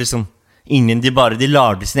Portugal, hvor liksom de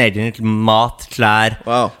lager sin egen mat, klær,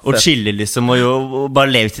 og chiller liksom, og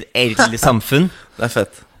bare lever sitt eget lille samfunn. Det er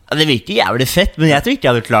fett. Det virker jævlig fett, men jeg tror ikke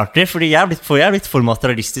jeg hadde klart det, fordi jeg er blitt for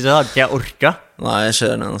materialistisk, så hadde ikke jeg orket. Nei, jeg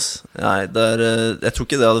ser den, altså. Nei, jeg tror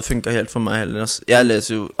ikke det hadde funket helt for meg heller, altså. Jeg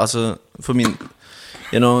leser jo, altså, for min,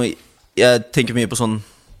 jeg tenker mye på sånn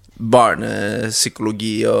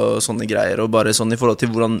barnepsykologi og sånne greier, og bare sånn i forhold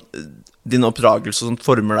til hvordan din oppdragelse sånn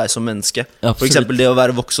former deg som menneske. For eksempel det å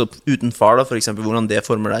være vokst opp uten far da, for eksempel hvordan det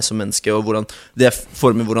former deg som menneske, og hvordan det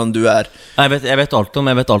former hvordan du er. Jeg vet alt om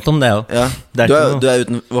det også. Ja. Du er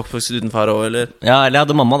vokst uten far også, eller? Ja, eller jeg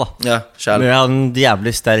hadde mamma da. Ja, selv. Jeg hadde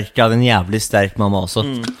en jævlig sterk mamma også.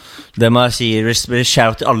 Det må jeg si,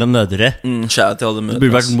 shout til alle mødre. Shout til alle mødre. Det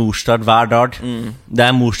burde vært morsdag hver dag. Det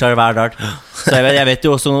er morsdag hver dag. Så jeg vet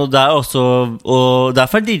jo også, det er også, og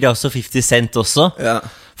derfor liker jeg også 50 Cent også. Ja.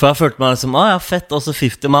 For jeg følte meg liksom, ja fett, også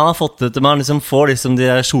 50. Man har fått det til, man liksom får liksom de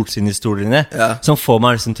der solsinnhistoriene som får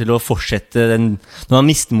meg liksom til å fortsette når man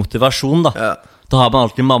mister motivasjon da. Da har man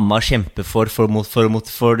alltid mamma å kjempe for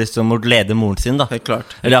liksom, å lede moren sin da. Helt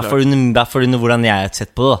klart. Eller derfor under hvordan jeg har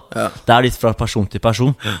sett på det da. Det er litt fra person til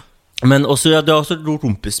person. Men også, du har også et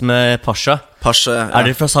kompis med Pasha. Er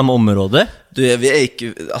dere fra samme område? Du, vi er ikke,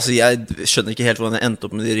 altså jeg skjønner ikke helt hvordan jeg endte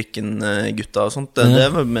opp med de Rykken-gutta og sånt. Det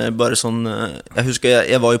var med bare sånn, jeg husker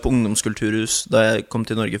jeg var jo på ungdomskulturhus da jeg kom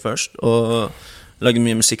til Norge først, og lagde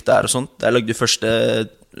mye musikk der og sånt. Jeg lagde første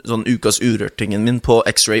sånn ukas urørtingen min på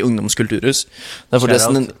X-Ray ungdomskulturhus. Derfor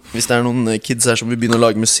hvis det er noen kids her som vil begynne å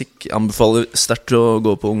lage musikk, anbefaler sterkt å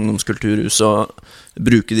gå på ungdomskulturhus og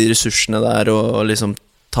bruke de ressursene der og liksom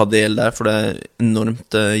ta del der, for det er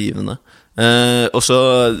enormt givende. Og så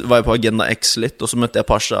var jeg på Agenda X litt, og så møtte jeg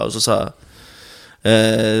Pasha, og så sa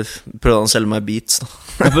prøvde han å selge meg beats da.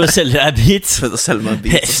 Jeg prøvde å selge deg beats? Prøvde å selge meg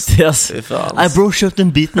beats. Heftig, ass. Bro, kjøpte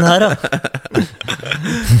den beaten her da.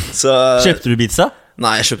 Kjøpte du beatsa?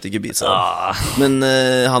 Nei, jeg kjøpte ikke beatsa. Men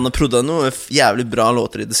han har prodda noe jævlig bra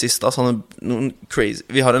låter i det siste, altså. Han er noen crazy.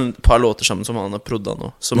 Vi har en par låter sammen som han har prodda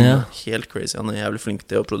nå, som er helt crazy. Han er jævlig flink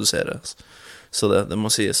til å produsere, altså. Så det må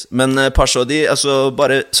sies. Men Pasha og de, altså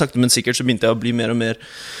bare sakte men sikkert så begynte jeg å bli mer og mer,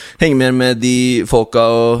 henge mer med de folka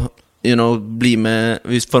og, bli med,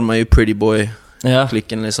 vi formet jo Pretty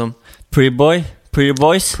Boy-klikken liksom. Pretty Boy? Pretty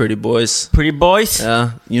Boys? Pretty Boys. Pretty Boys?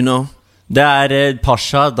 Ja, Det er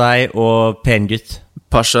Pasha, deg og Pengutt.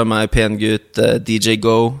 Pasha, meg, Pengutt, DJ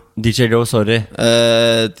Go. DJ Go, sorry.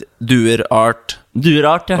 Duer Art. Duer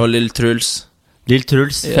Art, ja. Og Lil Truls. Lil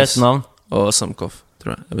Truls, fett navn. Og Samkoff,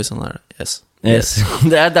 tror jeg, hvis han er det. Yes.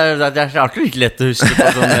 Det er alltid litt lett å huske på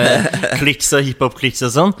sånne kliks og hiphop-kliks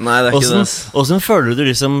og sånn. Nei, det er ikke det. Hvordan føler du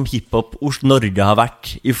liksom hiphop Norge har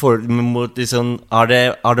vært i forhold mot liksom,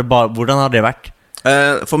 hvordan har det vært?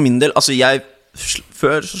 For min del, altså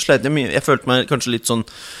før så slet jeg mye. Jeg følte meg kanskje litt sånn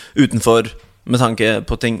utenfor med tanke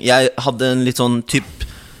på ting. Jeg hadde en litt sånn typ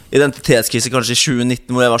identitetskrise kanskje i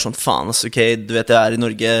 2019, hvor jeg var sånn, faen, altså, ok, du vet jeg er i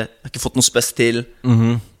Norge, jeg har ikke fått noe spes til.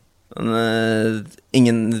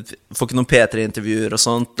 Ingen får ikke noen P3-intervjuer og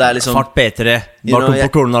sånt. Det er liksom fart P3, bare kom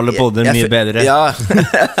på klonen alle podder, mye bedre. Ja.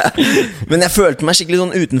 Men jeg følte meg skikkelig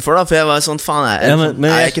sånn utenfor da, for jeg var sånn, faen,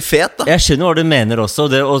 er jeg ikke fet da? Jeg skjønner hva du mener også,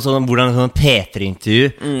 og sånn, hvordan sånn P3-intervju,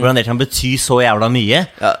 hvordan det kan bety så jævla mye.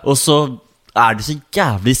 Og så de så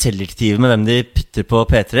jævlig selektive med hvem de putter på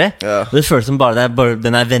P3. Og det føles som bare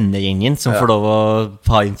den vennegjengen som får lov å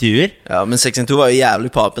ha intervjuer. Ja, men 612 var jo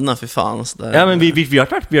jævlig papen da, fy faen altså, Ja, men vi har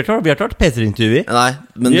vært P3-intervjuer. Nei,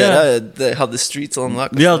 men dere hadde Streets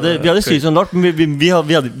Unlocked. Vi hadde Streets Unlocked, men vi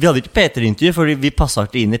hadde ikke P3-intervjuer, fordi vi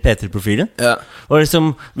passet ikke inn i P3-profilen. Og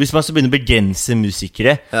liksom, hvis man så begynner å begrense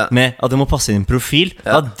musikere med at det må passe inn en profil,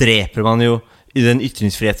 da dreper man jo i den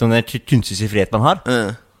ytringsfriheten og den kunstneriske frihet man har.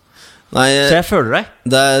 Nei, så jeg føler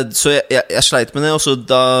deg så jeg sleit med det. Og så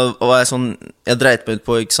da var jeg sånn, jeg dreit meg ut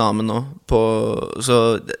på eksamen nå så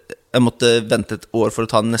jeg måtte vente et år for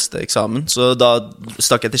å ta den neste eksamen. Så da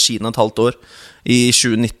stakk jeg til Kina et halvt år i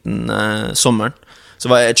 2019 sommeren.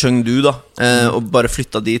 Så var jeg i Chengdu da, og bare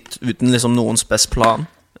flyttet dit uten liksom noen spes plan.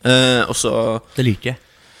 Og så det liker jeg.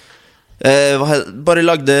 Bare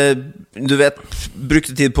lagde, du vet,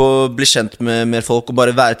 brukte tid på å bli kjent med mer folk og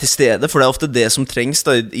bare være til stede, for det er ofte det som trengs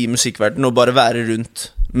da, i musikkverdenen, å bare være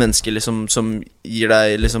rundt mennesker liksom, som gir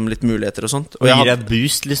deg liksom, litt muligheter og sånt. Og gir deg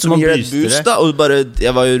boost, liksom. Som gir deg boost da, og bare,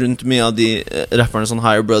 jeg var jo rundt mye av de rapperne, sånn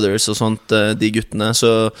Higher Brothers og sånt, de guttene,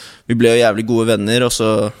 så vi ble jo jævlig gode venner, og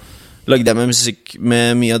så lagde jeg med musikk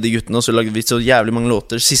med mye av de guttene, og så lagde vi så jævlig mange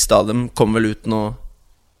låter. Siste av dem kom vel ut nå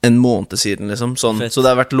en måned siden liksom, sånn. Så det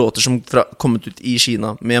har vært låter som kommet ut i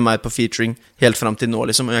Kina med meg på featuring helt frem til nå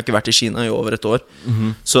liksom, og jeg har ikke vært i Kina i over et år.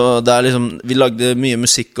 Så det er liksom, vi lagde mye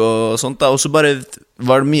musikk og sånt da, og så bare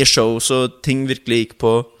var det mye show, så ting virkelig gikk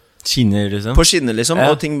på skinner liksom,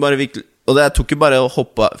 og ting bare virkelig, og det tok jo bare å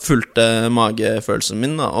hoppe, fulgte magefølelsen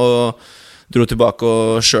min da, og dro tilbake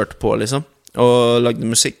og kjørte på liksom, og lagde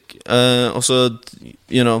musikk, og så,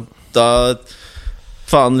 you know, da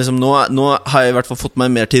faen, liksom, nå har jeg i hvert fall fått meg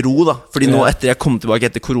mer til ro da. Fordi nå etter jeg kom tilbake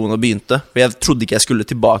etter korona begynte, for jeg trodde ikke jeg skulle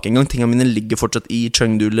tilbake en gang. Tingene mine ligger fortsatt i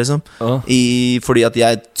Chengdu liksom, fordi at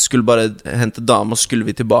jeg skulle bare hente dame, og så skulle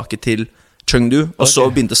vi tilbake til Chengdu. Og så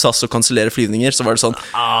begynte SAS å kansellere flyvninger. Så var det sånn,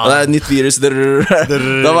 det er et nytt virus.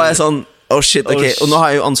 Da var jeg sånn, oh shit, ok. Og nå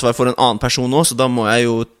har jeg jo ansvar for en annen person også, så da må jeg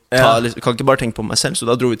jo kan ikke bare tenke på meg selv. Så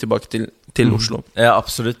da dro vi tilbake til Oslo. Ja,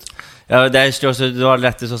 absolutt. Ja, det var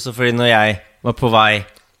lettest også, fordi når jeg var på vei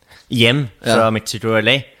hjem fra Mexico og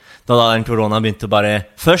LA, da den korona begynte å bare,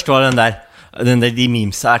 først var de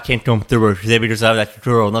memesa I can't come to work today because I have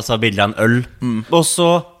corona, så bildet av en øl. Og så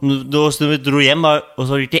når vi dro hjem, og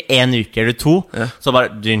så gikk det 1 uke eller 2, så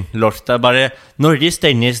bare, Norge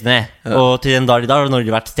stenges ned, og til den dag i dag har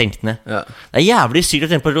Norge vært stengt ned. Det jævlig sykt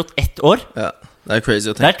å tenke på det gått 1 år. Det er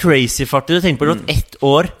crazy å tenke. Det crazy faktisk å tenke på det gått 1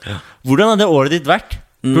 år. Hvordan har det året ditt vært?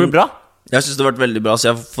 Går det bra? Jeg synes det har vært veldig bra, så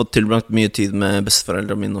jeg har fått tilbrakt mye tid med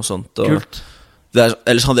besteforeldrene mine og sånt. Og kult.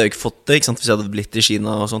 Ellers hadde jeg jo ikke fått det, ikke sant, hvis jeg hadde blitt i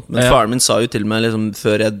Kina og sånt. Men faren min sa jo til meg liksom,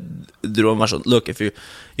 før jeg dro, han var sånn, look, if you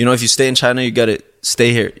stay in China, you gotta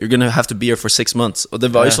stay here. You're gonna have to be here for 6 months. Og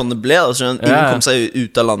det var jo sånn det ble, altså, ingen kom seg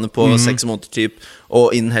ut av landet på 6 måneder typ,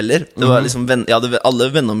 og inn heller. Det var liksom,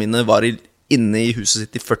 alle vennene mine var inne i huset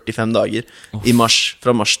sitt i 45 dager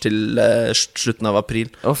fra mars til slutten av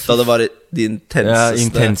april. Da det var de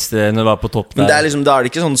intenseste når det var på topp der. Men det er liksom, da er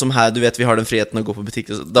det ikke sånn som her, du vet, vi har den friheten å gå på butikk.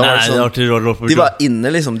 Da var det sånn, de var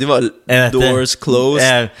inne liksom, de var doors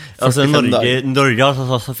closed. Altså Norge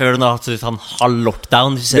altså, før den har hatt sånn halv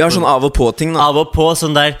lockdown. Vi har sånn av og på ting da. Av og på,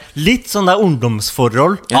 sånn der, litt sånn der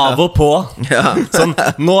ungdomsforhold, av og på. Sånn,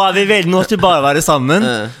 nå er vi bare være sammen.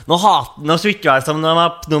 Nå skal vi ikke være sammen,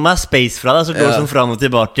 nå må jeg space fra deg, så går det sånn frem og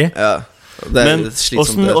tilbake. Men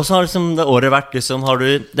hvordan har liksom det året vært liksom,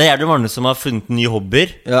 det er det mange som har funnet nye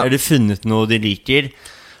hobbyer. Har du funnet noe de liker?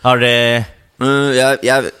 Har det jeg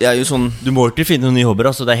er jo sånn, du må ikke finne noen nye hobbyer,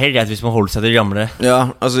 altså. Det er helt greit hvis man holder seg til gamle. Ja,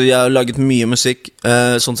 altså jeg har laget mye musikk,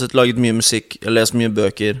 sånn sett laget mye musikk. Jeg har lest mye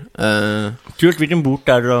bøker. Kult, hvilken bok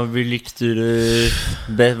der du vil likte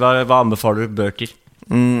hva anbefaler du bøker?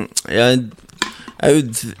 Jeg har jo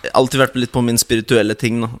alltid vært litt på min spirituelle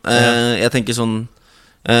ting da. Jeg tenker sånn,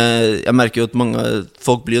 jeg merker jo at mange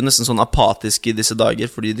folk blir jo nesten sånn apatiske i disse dager,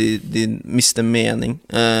 fordi de mister mening.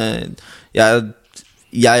 Jeg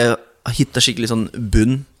hittet skikkelig sånn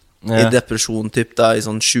bunn i depresjon typ da, i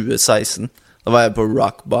sånn 2016. Da var jeg på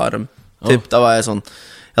rock bottom typ. Da var jeg sånn,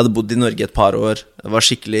 jeg hadde bodd i Norge et par år. Jeg var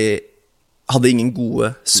skikkelig, hadde ingen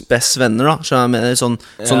gode spes venner da. Så jeg mener sånn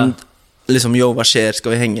liksom, yo, hva skjer,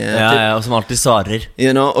 skal vi henge? Ja, og som alltid svarer.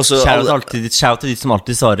 You know, shout til de som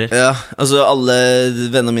alltid svarer. Ja, altså alle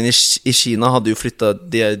vennene mine i Kina hadde jo flyttet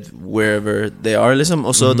wherever they are, liksom.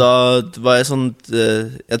 Og så da var jeg sånn,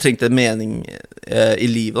 jeg trengte mening i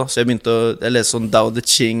livet da. Så jeg begynte jeg leste sånn Dao De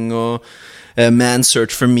Ching og Man's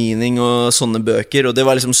Search for Meaning og sånne bøker. Og det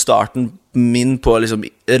var liksom starten min på å liksom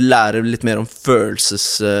lære litt mer om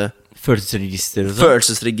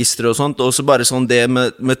følelsesregister og sånt. Og så bare sånn det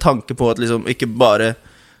med tanke på at liksom ikke bare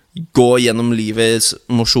gå gjennom livets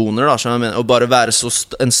emosjoner da, og bare være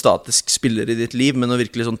en statisk spiller i ditt liv, men å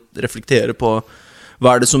virkelig sånn reflektere på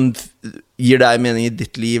hva det som gir deg mening i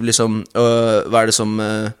ditt liv liksom, hva det som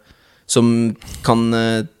kan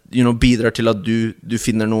bidrar til at du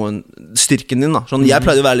finner noen styrken din da. Sånn, jeg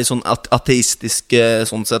pleide å være litt sånn ateistisk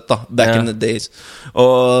sånn sett da, back in the days,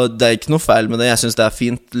 og det ikke noe feil med det. Jeg synes det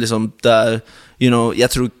fint liksom, det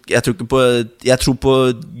jeg tror på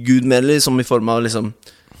Gud mer liksom, i form av liksom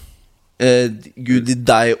Gud i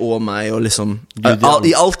deg og meg og liksom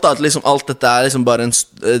i alt da, at liksom alt dette liksom bare en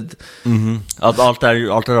at alt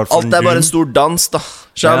er bare en stor dans da.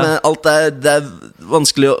 Men alt det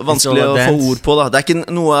vanskelig å få ord på da. Det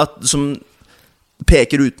ikke noe som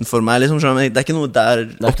peker utenfor meg liksom. Det ikke noe der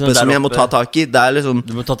oppe som jeg må ta tak i. Det liksom,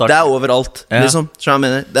 det overalt liksom.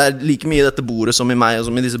 Det like mye i dette bordet som i meg, og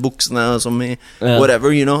som i disse buksene, og som i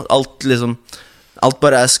whatever, alt liksom, alt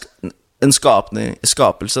bare en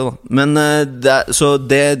skapelse da. Men så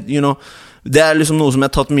det det liksom noe som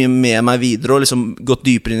jeg har tatt mye med meg videre, og liksom gått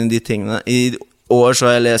dypere inn i de tingene. I år så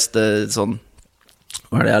har jeg lest sånn,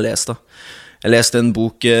 hva det jeg har lest da? Jeg leste en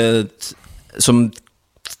bok som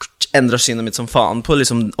endret synet mitt som faen på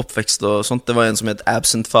liksom oppvekst og sånt. Det var en som het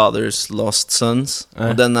Absent Fathers, Lost Sons,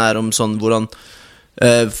 og den om sånn hvordan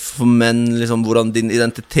for menn liksom, hvordan din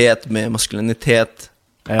identitet med maskulinitet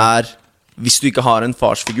hvis du ikke har en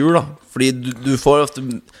farsfigur da. Fordi du får ofte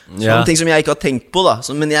sånne ting som jeg ikke har tenkt på da,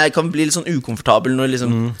 men jeg kan bli litt sånn ukomfortabel når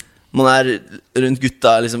liksom man rundt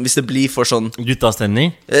gutta liksom, hvis det blir for sånn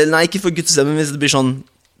guttastemning? Nei, ikke for guttastemning, hvis det blir sånn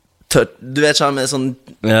tørt, du vet sånn med sånn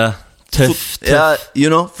tøff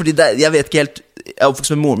fordi jeg vet ikke helt, jeg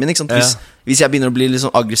oppvokst med moren min, ikke sant? Hvis jeg begynner å bli litt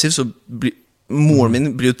sånn aggressiv, så moren min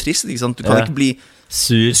blir jo trist, ikke sant? Du kan ikke bli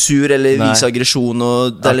sur eller vise aggresjon,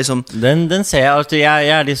 og det liksom den ser jeg, altså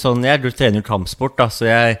jeg litt sånn, jeg trener kampsport da, så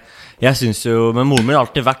jeg synes jo, men moren min har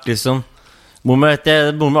alltid vært liksom, moren min har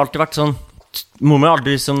alltid vært sånn, moren min har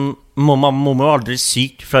aldri liksom, moren var aldri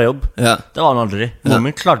syk fra jobb, det var hun aldri, moren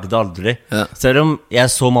min klarte det aldri, selv om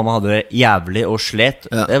jeg så mamma hadde det jævlig og slet,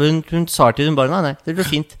 hun sa til hun bare, nei, det går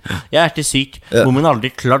fint, jeg ikke syk, moren min har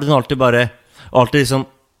aldri klart, hun har alltid liksom,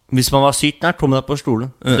 hvis man var syk, nei, kom deg på stolen.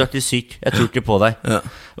 Du ikke syk, jeg tror ikke på deg.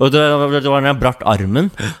 Og det var når jeg bratt armen,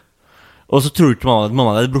 og så tror ikke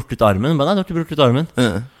mamma hadde bruttet armen. Nei, du har ikke bruttet armen.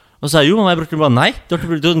 Og så sa jeg, jo, mamma, jeg bruttet armen. Nei, du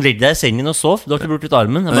legger deg i sengen og sov, du har ikke bruttet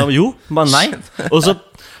armen. Jeg ba, jo, nei. Og så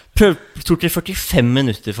tok det 45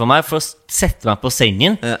 minutter for meg for å sette meg på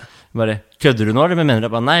sengen. Bare, kødder du nå, eller mener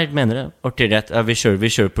jeg? Nei, jeg mener det. Ok, greit, vi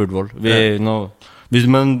kjører på Ullevål.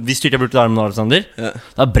 Men hvis du ikke har bruttet armen nå, Alexander,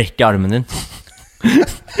 da bretter jeg armen din.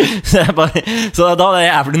 så da var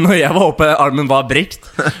jeg jævlig når jeg var oppe, armen var brekt.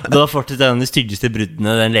 Det var fortsatt en av de styggeste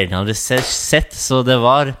bruddene den legen hadde sett. Så det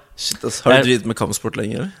var shit, altså, har du drivet med kampsport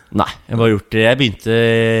lenger? Nei, jeg bare gjort det. Jeg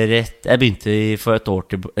begynte for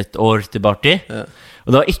et år tilbake.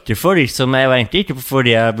 Og det var ikke fordi jeg var egentlig ikke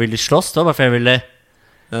fordi jeg ville slåss. Det var bare fordi jeg ville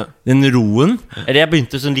den roen. Eller jeg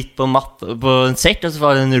begynte sånn litt på en sekt, og så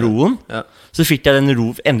var det den roen. Så fikk jeg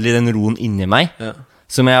endelig den roen inni meg,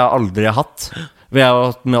 som jeg aldri har hatt. Jeg har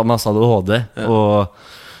hatt masse ADHD og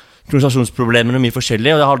konsentrasjonsproblemer og mye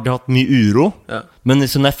forskjellig, og jeg har aldri hatt mye uro. Men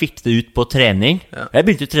liksom når jeg fikk det ut på trening, jeg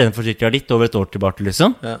begynte å trene for litt over et år tilbake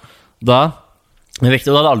liksom. Da hadde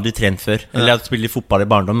jeg aldri trent før. Eller jeg hadde spilt fotball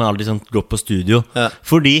i barndom, men aldri sånn, gått på studio.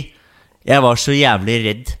 Fordi jeg var så jævlig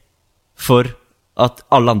redd for at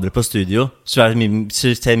alle andre på studio ser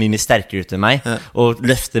mye sterkere ut enn meg, og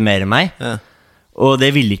løfter mer enn meg. Og det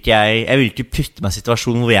ville ikke jeg ville ikke putte meg i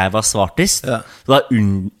situasjonen hvor jeg var svartest. Så da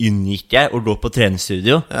unngikk jeg å gå på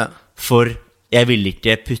treningsstudio, for jeg ville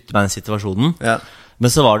ikke putte meg i den situasjonen.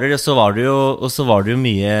 Men så var det jo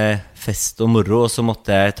mye fest og moro, og så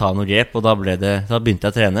måtte jeg ta noe grep, og da begynte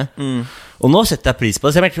jeg å trene. Og nå setter jeg pris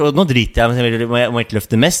på det, og nå driter jeg om jeg ikke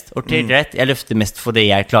løfter mest. Og det greit, jeg løfter mest for det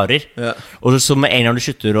jeg klarer. Og så med en gang du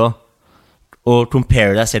slutter å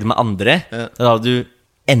compare deg selv med andre, da du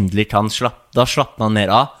endelig kan da slapper man mer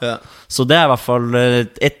av. Så det i hvert fall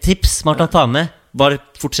et tips man kan ta med. Bare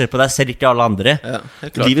fortsett på deg selv, ikke alle andre.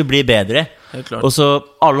 Livet blir bedre. Og så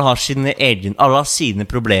alle har sine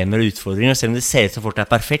problemer og utfordringer, selv om det ser ut som folk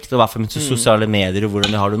er perfekt, og i hvert fall med sosiale medier og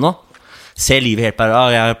hvordan de har det nå. Ser livet helt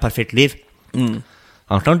jeg har et perfekt liv.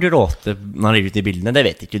 Han kan gråte når han ligger ut i bildene, det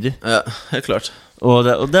vet ikke du. Ja, helt klart. Og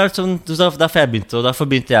det sånn, derfor jeg begynte, og derfor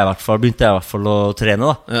begynte jeg i hvert fall å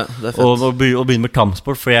trene da. Det fett. Og begynne med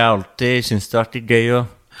kampsport, for jeg alltid synes det har vært litt gøy.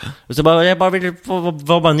 Og så jeg var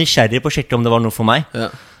bare nysgjerrig på å sjekke om det var noe for meg.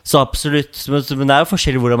 Så absolutt, men det jo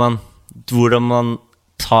forskjellig hvordan man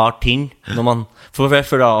tar ting når man, for jeg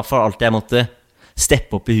føler for alltid jeg måtte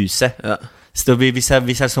steppe opp i huset. Så hvis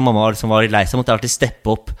jeg som mamma som var lei seg, måtte jeg alltid steppe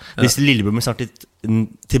opp. Hvis lillebroren min snakket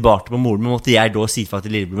tilbake på moren min, måtte jeg da si fra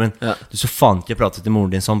til lillebroren min du så faen ikke prate til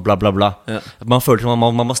moren din sånn bla bla bla. Man føler som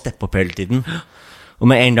man må steppe opp hele tiden. Og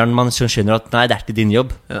med en gang man skjønner at nei, det er ikke din jobb,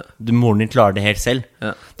 moren din klarer det helt selv.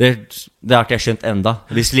 Det har ikke jeg skjønt enda.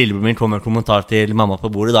 Hvis lillebroren min kommer med en kommentar til mamma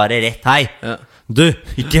på bordet, da er det rett, hei du,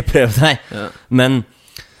 ikke prøv deg. Men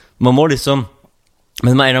man må liksom,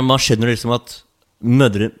 men med en gang man skjønner liksom at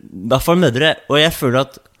mødre, i hvert fall mødre, og jeg føler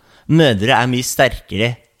at mødre er mye sterkere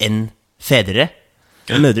enn fedre.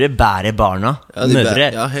 Mødre bærer barna.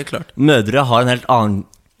 Helt klart. Mødre har en helt annen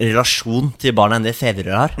relasjon til barna enn det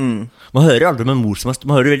fedre har. Man hører aldri om en mor som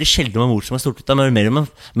man hører veldig sjelden om en mor som har stort ut, man hører mer om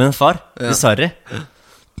en far, dessverre.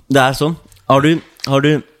 Det er sånn. Har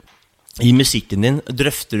du i musikken din,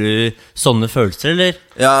 drøfter du sånne følelser, eller?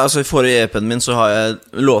 Ja, altså i forrige EP-en min så har jeg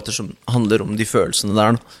låter som handler om de følelsene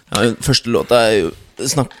der. Første låta er jo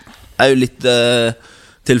litt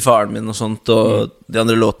til faren min og sånt, og de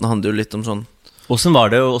andre låtene handler jo litt om sånn. Hvordan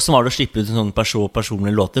var det å slippe ut en sånn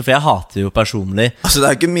personlige låter? For jeg hater jo personlig. Altså det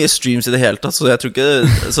er ikke mye streams i det hele tatt, så jeg tror ikke,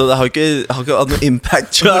 så det har ikke hatt noe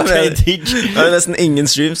impact. Det er nesten ingen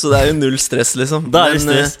streams, så det er jo null stress liksom. Da er det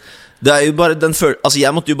stress. Det er jo bare altså jeg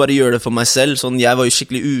måtte jo bare gjøre det for meg selv. Sånn, jeg var jo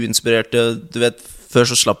skikkelig uinspirert. Du vet, før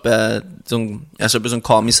så slapp jeg sånn,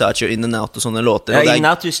 Kami Sachi og In and Out og sånne låter. Ja, In and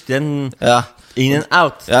Out, just den. In and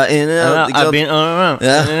Out. Ja, In and Out, I've been around.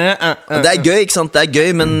 Det er gøy, ikke sant? Det er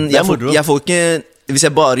gøy, men jeg får ikke, hvis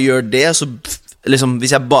jeg bare gjør det, så liksom,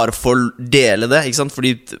 hvis jeg bare får dele det, ikke sant?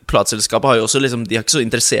 Fordi plateselskapet har jo også liksom, de er ikke så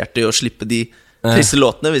interessert i å slippe de triste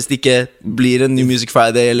låtene hvis det ikke blir en New Music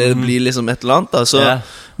Friday eller blir liksom et eller annet da. Så,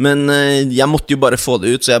 men jeg måtte jo bare få det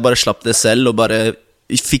ut, så jeg bare slapp det selv og bare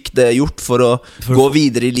fikk det gjort for å gå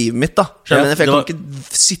videre i livet mitt da. For jeg kan ikke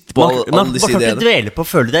sitte på alle disse ideene. Man kan ikke dvele på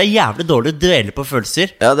følelser. Det er jævlig dårlig å dvele på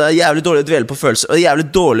følelser. Ja, det er jævlig dårlig å dvele på følelser. Og det er jævlig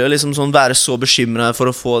dårlig å liksom sånn være så bekymret for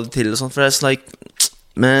å få det til og sånt. For det er like,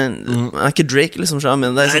 men er ikke Drake liksom,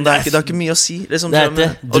 men det er ikke mye å si liksom,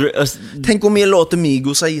 tenk hvor mye låter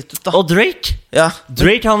Migos har gitt ut da. Og Drake?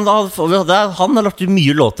 Drake, han har lagt ut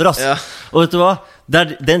mye låter altså. Og vet du hva?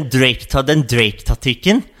 Den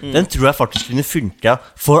Drake-taktikken den tror jeg faktisk kunne funka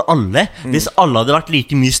for alle. Hvis alle hadde vært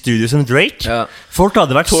like mye i studio som Drake. Folk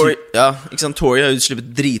hadde vært ikke sant, Tory har jo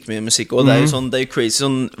sluppet dritmye musikk. Og det er jo sånn, det er jo crazy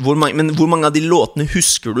sånn, men hvor mange av de låtene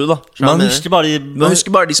husker du da? Man husker bare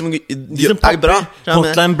de som er bra.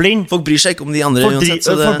 Hotline Bling. Folk bryr seg ikke om de andre Folk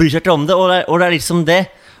bryr seg ikke om det. Og det er liksom det.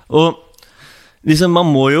 Og liksom man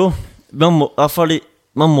må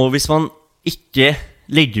hvis man ikke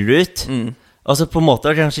legger det ut altså på en måte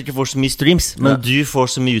kanskje ikke får så mye streams, men du får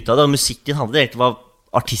så mye ut av det. Og musikken handler egentlig om hva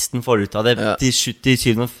artisten får ut av det til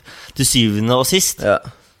syvende og sist. Ja,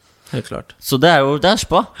 helt klart. Så det er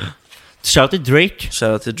spa. Shout out til Drake.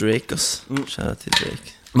 Shout out til Drake, ass. Shout out til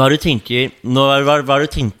Drake. Hva er det du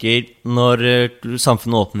tenker når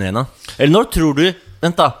samfunnet åpner igjen da? Eller når tror du,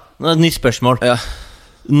 vent da, nå er det et nytt spørsmål.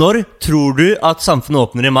 Når tror du at samfunnet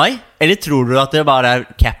åpner i mai? Eller tror du at det bare er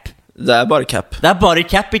cap? Det er bare cap. Det er bare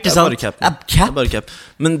cap, ikke sant? Det er bare cap.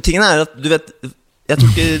 Men tingen er at, du vet, jeg tror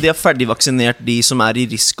ikke de har ferdig vaksinert de som er i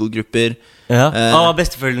risikogrupper. Har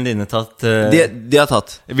besteforeldrene dine tatt? De har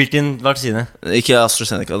tatt. Hvilken vaksine? Ikke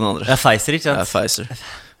AstraZeneca, den andre. Det er Pfizer, ikke sant? Ja, Pfizer.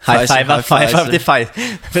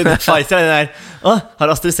 Pfizer er den der. Har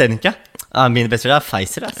AstraZeneca? Mine besteforeldre er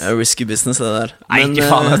Pfizer, ass. Risky business, det der. Nei, ikke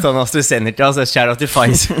faen, jeg sånn AstraZeneca, altså. Shout out til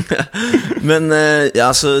Pfizer. Men, ja,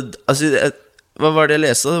 altså hva var det jeg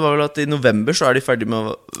leste? Det var vel at i november så er de ferdig med å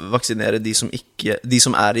vaksinere de som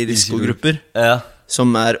er i risikogrupper.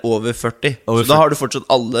 Som er over 40. Så da har du fortsatt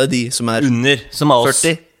alle de som er under, som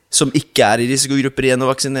 40 som ikke er i risikogrupper igjen å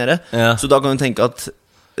vaksinere. Så da kan du tenke at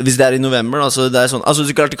hvis det er i november, altså det er sånn, altså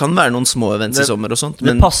det klart det kan være noen små events i sommer og sånt,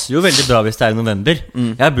 men det passer jo veldig bra hvis det er i november.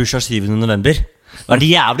 Jeg har bursdag 7. november. Det hadde vært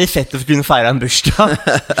jævlig fett å kunne feire en bursdag.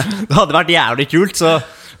 Det hadde vært jævlig kult. Så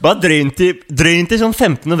bare drøyn til sånn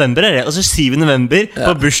 15. november er det. Og så 7. november på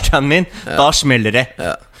bursdagen min. Da smeller det.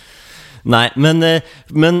 Nei, men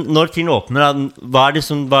når ting åpner, hva er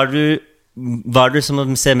det som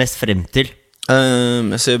ser mest frem til?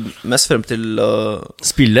 Jeg ser mest frem til å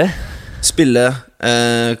Spille,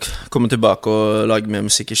 komme tilbake og lage mer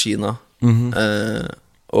musikk i Kina.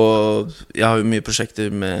 Og jeg har jo mye prosjekter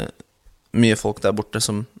med mye folk der borte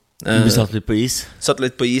som du satt litt på is.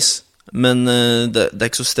 Men det er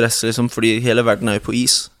ikke så stress liksom, fordi hele verden er jo på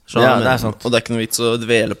is. Ja, det er sant. Og det er ikke noe vits å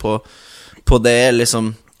dvele på det liksom.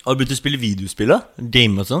 Har du begynt å spille videospill da?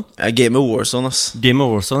 Game og sånn? Jeg gamer Warzone, ass. Game of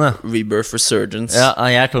Warzone, ja. Rebirth Resurgence. Ja,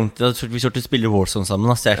 jeg tenkte at vi skulle spille Warzone sammen,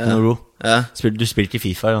 ass. Det ikke noe ro. Ja. Du spiller ikke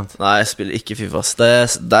FIFA, ja. Nei, jeg spiller ikke FIFA, ass.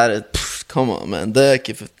 Come on, man. Det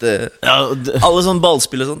ikke Ja, alle sånne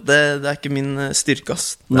ballspill og sånt, det ikke min styrke,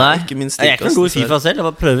 ass. Det Nei, ikke min jeg ikke god i FIFA selv, jeg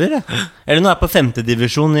bare prøver jeg. Eller nå jeg på 5.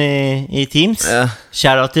 divisjon i Teams. Ja.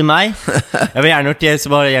 Kjære til meg. Jeg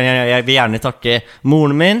vil gjerne takke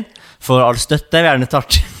moren min for all støtte. Jeg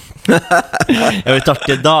vil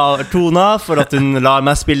takke Tona for at hun lar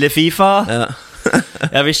meg spille FIFA. Ja.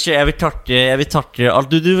 jeg vil takke alt.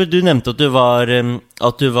 Du nevnte at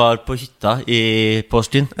du var på hytta i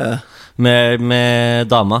påsken. Ja. Med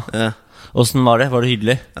dama. Ja. Hvordan var det? Var det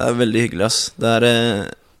hyggelig? Det veldig hyggelig, ass. Det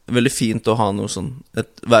veldig fint å ha noe sånn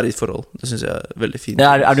være i et forhold. Det synes jeg veldig fint.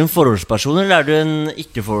 Ja, er du en forholdsperson, eller er du en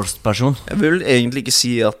ikke-forholdsperson? Jeg vil egentlig ikke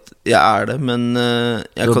si at jeg det, men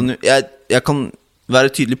jeg kan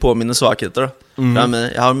være tydelig på mine svakheter da.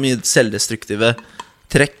 Jeg har mye selvdestruktive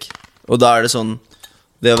trekk, og da det sånn,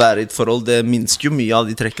 det å være i et forhold, det minsker jo mye av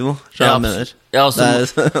de trekkene. Ja, jeg mener. Ja,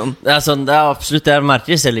 det absolutt, jeg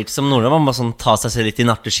merker selv litt som noen. Man må sånn ta seg selv litt i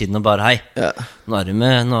natteskinn og bare, hei,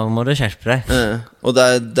 nå må du skjerpe deg. Og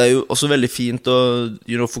det jo også veldig fint å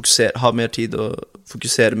ha mer tid og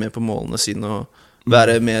fokusere mer på målene sine og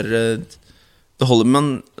være mer, det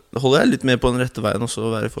holder jeg litt mer på den rette veien også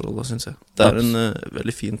å være i forhold, synes jeg. Det en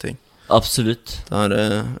veldig fin ting. Absolutt. Det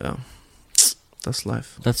ja, that's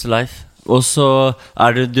life. That's life. Og så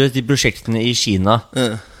det, de prosjektene i Kina.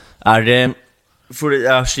 Det for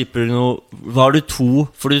slipper du noe har du to,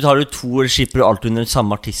 for du tar jo to, eller slipper du alt under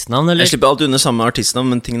samme artistnavn, eller? Jeg slipper alt under samme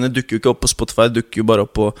artistnavn, men tingene dukker jo ikke opp på Spotify. Dukker jo bare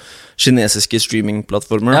opp på kinesiske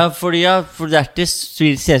streamingplattformer. Ja, for det ikke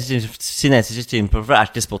kinesiske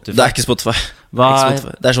streamingplattformer, ikke Spotify. Det ikke Spotify.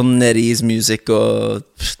 Spotify. Det sånn NetEase Music og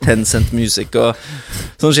Tencent Music og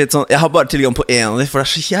sånn shit sånn. Jeg har bare tilgang på en av dem, for det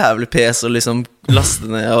så jævlig pes å liksom laste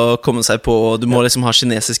ned og komme seg på, og du må liksom ha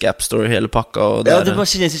kinesisk App Store i hele pakka, og ja, det var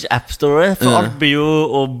kinesisk App Store, for alt blir jo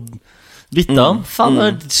å bytte om.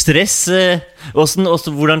 Faen, stress.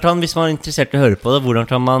 Hvordan kan, hvis man interessert i å høre på det, hvordan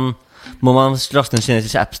kan man, må man laste en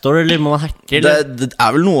kinesisk App Store, eller må man hacke? Eller? Det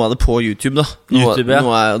vel noe av det på YouTube da. YouTube,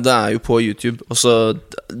 ja. Det jo på YouTube. Og så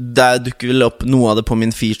det dukker vel opp noe av det på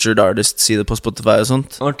min Featured Artist-side på Spotify og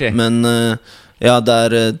sånt. Okay. Men ja, det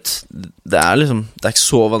liksom, det ikke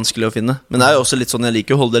så vanskelig å finne. Men det jo også litt sånn, jeg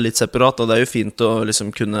liker å holde det litt separat, og det jo fint å liksom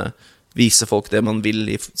kunne vise folk det man vil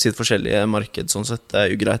i sitt forskjellige marked, sånn sett. Det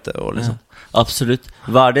jo greit det også, liksom. Ja, absolutt.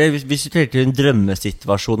 Hva det, hvis du tenker en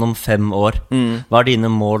drømmesituasjon om 5 år, hva dine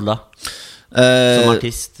mål da? Som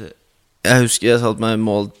artist? Jeg husker jeg satt meg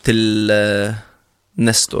mål til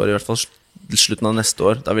neste år, i hvert fall slutten av neste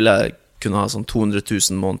år. Da vil jeg kunne ha sånn 200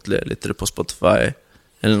 000 månedlige lyttere på Spotify,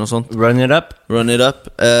 eller noe sånt. Run it up.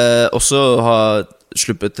 Også ha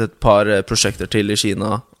sluppet et par prosjekter til i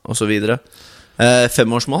Kina, og så videre.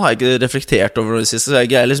 5-årsmål har jeg ikke reflektert over det siste, så jeg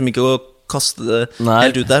greier liksom ikke å kaste det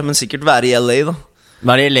helt ut der, men sikkert være i LA da.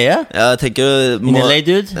 Være i LA, ja? Ja, jeg tenker in LA,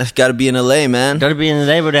 dude? Gotta be in LA, man. Gotta be in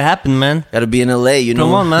LA where it happened, man. Gotta be in LA, you know.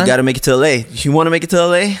 Come on, man. Gotta make it to LA. You wanna make it to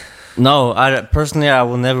LA? No, personally I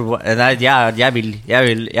will never. Nei, jeg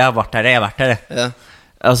har vært der. Ja.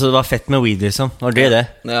 Altså, det var fett med weed, liksom. Og det det.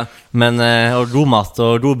 Ja. Men, og god mat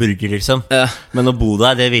og god burger, liksom. Ja. Men å bo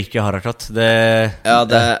der, det virker hardtatt. Ja,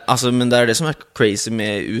 altså, men det det som crazy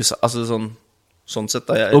med USA. Altså, sånn sett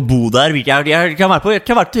da å bo der, jeg kan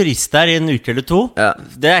være turist der i en uke eller 2. Ja.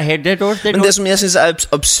 Det helt dårlig. Men det som jeg synes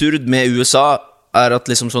absurd med USA at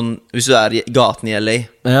liksom sånn, hvis du i gaten i LA,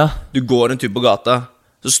 du går en tur på gata,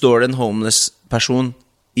 så står det en homeless person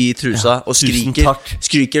i trusa og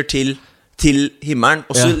skriker til himmelen,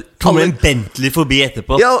 og så kommer en Bentley forbi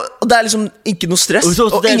etterpå. Ja, og det liksom ikke noe stress,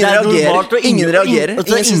 og ingen reagerer.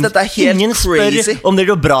 Ingen synes dette helt ingen crazy. Spør om det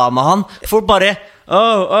går bra med han. Folk bare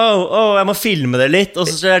jeg må filme det litt, og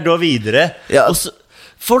så skal jeg gå videre. Og så,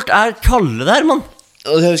 folk kalde der, mann.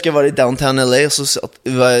 Og jeg husker jeg var i downtown LA, og så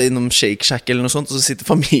var jeg innom Shake Shack eller noe sånt, og så sitter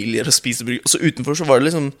familier og spiser burger, og så utenfor så var det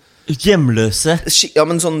liksom hjemløse. Ja,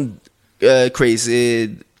 men sånn crazy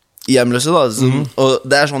hjemløse da, og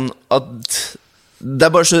det sånn at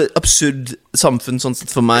det bare så absurd samfunn sånn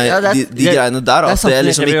sett for meg, de greiene der, at det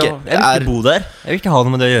liksom ikke jeg vil ikke bo der. Jeg vil ikke ha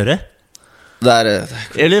noe med det å gjøre.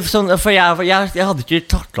 Eller sånn, for jeg hadde ikke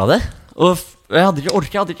taklet det. Og jeg hadde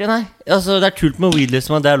ikke, nei. Altså, det kult med weed,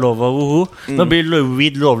 liksom, det lov av Nå blir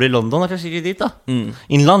weed lovlig i London, jeg kan sikkert dit da.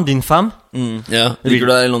 Innland, din fam. Ja, liker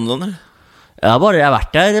du deg i London, eller? Jeg har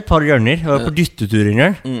vært der et par hjørner. Jeg var på dyttetur en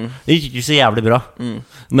gang. Det gikk ikke så jævlig bra.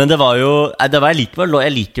 Men det var jo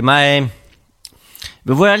jeg liker meg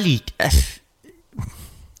hvor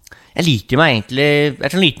Jeg liker meg egentlig.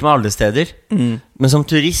 Jeg kan like meg alle steder. Men som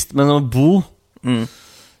turist, men å bo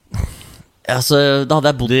altså, da hadde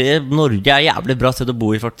jeg bodd i Norge. Er jævlig bra sted å bo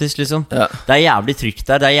i, faktisk liksom. Det er jævlig trygt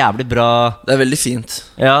der. Det er jævlig bra. Det er veldig fint.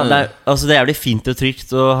 Ja, det er jævlig fint og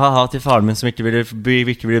trygt. Og ha til faren min som ikke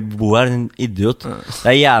ville bo her. En idiot.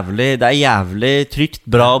 Det er jævlig trygt,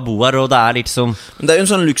 bra å bo her. Og det er liksom det er jo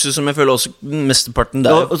en sånn luksus som jeg føler også mesteparten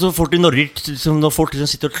der. Og så folk i Norge når folk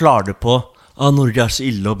liksom sitter og klager på Norge er så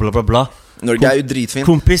ille og bla bla bla. Norge er jo dritfint.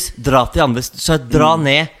 Kompis, dra til andre. Så dra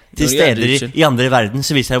ned til steder i andre verden.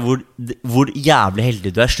 Så viser jeg hvor jævlig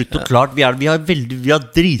heldig du er. Slutt og klart. Vi har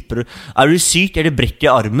dritbra. Er du syk, er det brekk i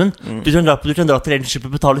armen, du kan dra til Elkjøp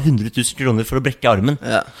og betale 100 000 kroner for å brekke armen.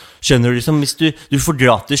 Skjønner du liksom? Hvis du får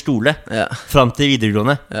gratis stole frem til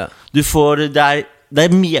videregående. Du får det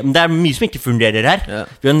er mye som ikke fungerer her.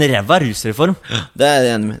 Vi har en ræva rusreform. Det er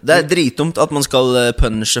jeg enig med. Det er dritdumt at man skal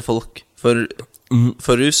punishe folk for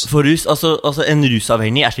rus. For rus, altså en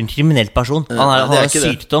rusavhengig er en kriminell person. Han har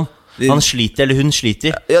sykdom. Han sliter, eller hun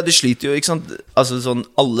sliter. Ja, de sliter jo, ikke sant. Altså sånn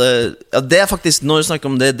alle det er faktisk, når vi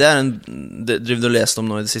snakker om det det driver du og lest om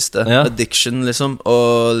nå i det siste. Addiction, liksom.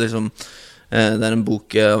 Og liksom det er en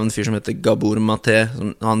bok av en fyr som heter Gabor Maté.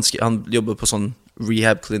 Han jobber på sånn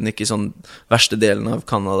rehab-klinikk i sånn verste delen av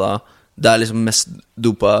Canada. Det er liksom mest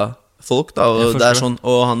dopa folk da. Og det er sånn,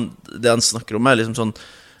 og det han snakker om er liksom sånn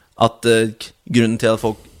at grunnen til at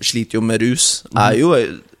folk sliter jo med rus er jo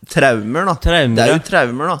traumer da. Det er jo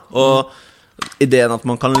traumer da. Og ideen at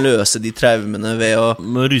man kan løse de traumene ved å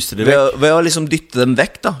liksom dytte dem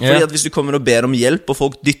vekk da. Fordi at hvis du kommer og ber om hjelp, og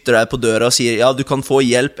folk dytter deg på døra og sier ja, du kan få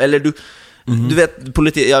hjelp, eller du vet,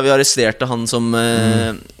 politiet, vi arresterte han som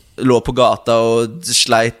lå på gata og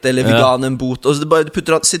sleit, eller vi ga han en bot, og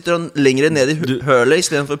så sitter han lenger ned i hølet i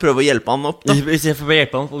stedet for å prøve å hjelpe han opp da. I stedet for å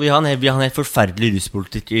hjelpe han, og vi har en helt forferdelig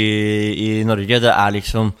ruspolitikk i Norge. Det er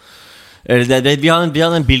liksom vi har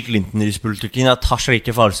en Bill Clinton-ruspolitikken at hasj er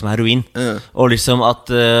ikke farlig som heroin. Og liksom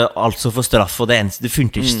at altså for straff, og det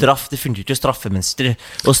funker ikke straff. Det funker ikke å straffe mennesker.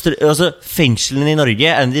 Altså, fengslene i Norge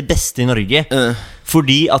er en av de beste i Norge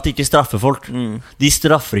fordi at de ikke straffer folk. De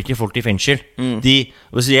straffer ikke folk i fengsel. Jeg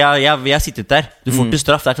har sittet der. Du får ikke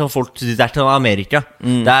straff. Det er til Amerika.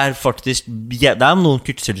 Det er faktisk det er noen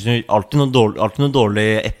kutser, alltid noen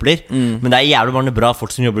dårlige epler, men det er jævlig mange bra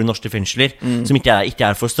folk som jobber i norske fengsler, som ikke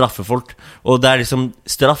er for å straffe folk. Og det er liksom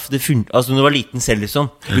straff, altså når du var liten selv liksom,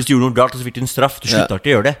 hvis du gjorde noe galt og så fikk du en straff, du sluttet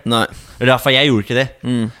ikke å gjøre det. Eller i hvert fall jeg gjorde ikke det.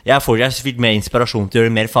 Jeg fikk mer inspirasjon til å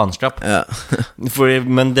gjøre mer faenskap.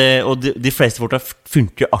 Men de fleste folk har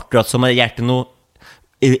funker akkurat som jeg hjertet noe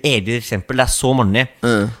eget eksempel. Det er så mange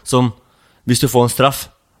som hvis du får en straff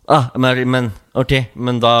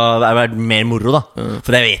men da er det mer moro da,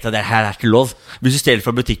 for jeg vet at det her er ikke lov. Hvis du stjeler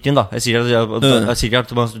fra butikken da, jeg sier at det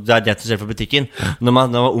er det å stjele fra butikken. Når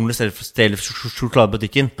man er ung og stjeler sjokolade på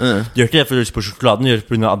butikken, du gjør ikke det for å lyst på sjokoladen, du gjør det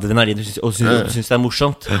på grunn av adrenalin og synes det er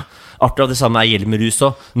morsomt. Akkurat det samme gjelder med rus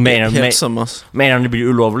også. Mer enn det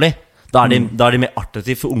blir ulovlig, da er det mer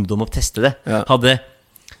attraktivt for ungdom å teste det. Hadde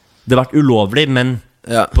det vært ulovlig, men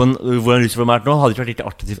på hvordan rusform er det nå, hadde det ikke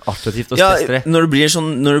vært litt attraktivt å teste det. Når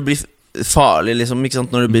det blir farlig liksom, ikke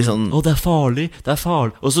sant? Når det blir sånn det er farlig.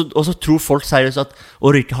 Og så tror folk seriøst at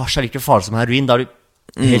å røyke hasj er like farlig som heroin. Da er du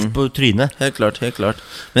helt på trynet. Helt klart.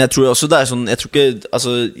 Men jeg tror også det er sånn, jeg tror ikke,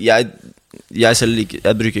 altså jeg selv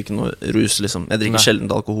jeg bruker ikke noe rus liksom. Jeg drikker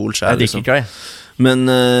sjelden alkohol selv, jeg drikker ikke det. Men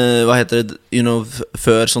hva heter det,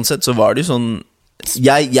 før sånn sett så var det jo sånn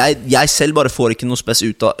jeg selv bare får ikke noe spes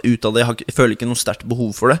ut av det. Jeg føler ikke noe sterkt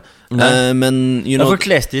behov for det. Men for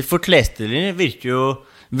klesstilen virker jo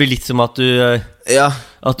litt som at du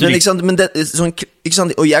men ikke sant, men det, sånn, ikke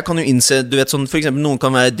sant, og jeg kan jo innse, du vet sånn, for eksempel noen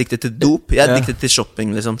kan være addicted til dop. Jeg er addicted til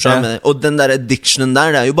shopping liksom, og den der addictionen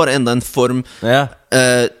der, det er jo bare enda en form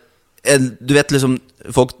du vet liksom,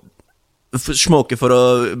 folk smoker for å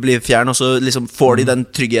bli fjern, og så liksom får de den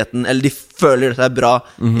tryggheten, eller de føler seg bra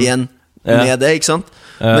igjen med det, ikke sant?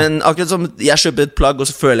 Men akkurat som jeg kjøper et plagg, og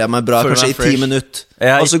så føler jeg meg bra kanskje i 10 minutter,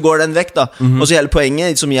 og så går den vekk da. Og så hele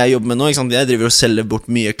poenget som jeg jobber med nå, ikke sant? Jeg driver og selger bort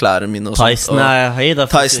mye klærne mine og Tyson er høy da.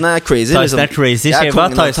 Tyson er crazy liksom. Jeg er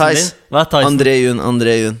kongen av Tyson. André Jun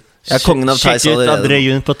Jeg er kongen av Tyson. Sjekk ut André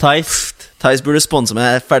Jun på Tyson. Tyson burde sponse meg,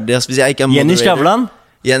 jeg er ferdig hvis jeg ikke er Jenny Skavlan.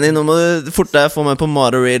 Jenny, nå må du fort deg få meg på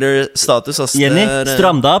moderator-status. Jenny,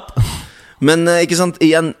 stram deg opp. Men ikke sant,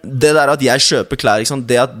 igjen, det der at jeg kjøper klær, ikke sant,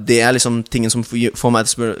 det er liksom tingen som får meg til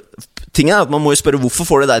å spørre. Tingen er at man må jo spørre, hvorfor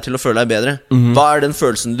får det deg til å føle deg bedre? Hva er den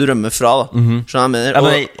følelsen du rømmer fra da?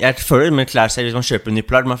 Jeg føler med klær selv, hvis man kjøper en ny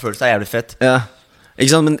plagg, man føler seg jævlig fett.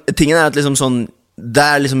 Ikke sant, men tingen er at liksom sånn, det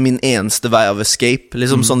er liksom min eneste vei av escape.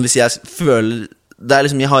 Liksom sånn, hvis jeg føler, det er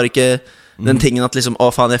liksom, jeg har ikke Den tingen at liksom,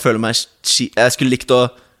 faen, jeg føler meg jeg skulle likt å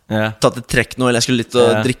tatt et trekk nå, eller jeg skulle likt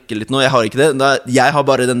å drikke litt nå. Jeg har ikke det. Jeg har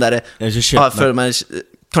bare den der jeg føler meg,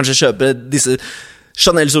 kanskje kjøpe disse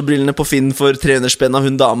Chanel-solbrillene på Finn for 300 spenn av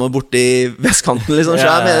hun dame borte i vestkanten, liksom. Så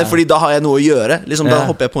jeg mener, fordi da har jeg noe å gjøre, liksom. Da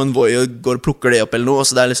hopper jeg på en Voi og går og plukker det opp eller noe.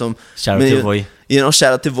 Så det liksom shout out til Voi.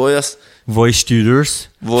 Shout out til Voi, ass. Voi Studers,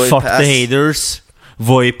 Fuck the Haters,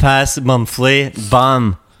 Voi Pass Monthly,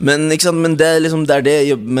 bam. Men, ikke sant, men det er liksom det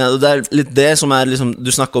jeg jobber med. Og det er litt det som liksom, du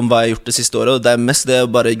snakker om hva jeg har gjort det siste året. Og det er mest det å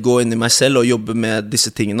bare gå inn i meg selv og jobbe med disse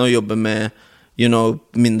tingene. Og jobbe med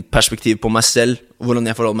min perspektiv på meg selv, hvordan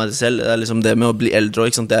jeg forholder meg til selv. Det er liksom det med å bli eldre,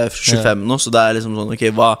 ikke sant? Jeg er 25 nå. Så det er liksom sånn, ok,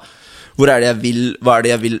 hvor er det jeg vil? Hva er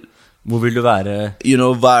det jeg vil? Hvor vil du være?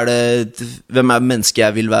 Hva er det, hvem er mennesket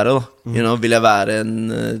jeg vil være da? Vil jeg være en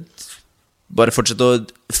bare fortsette å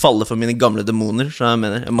falle for mine gamle demoner, så jeg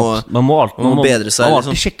mener man må bedre seg. Man må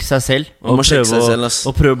alltid sjekke seg selv og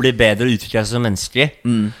prøve å bli bedre og utvikle seg som menneske.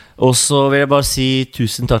 Og så vil jeg bare si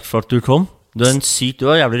tusen takk for at du kom. Du er sykt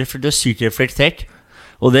reflektert.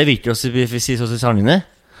 Og det virker også, vi sier også i sangene.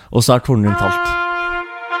 Og så har tonen din talt.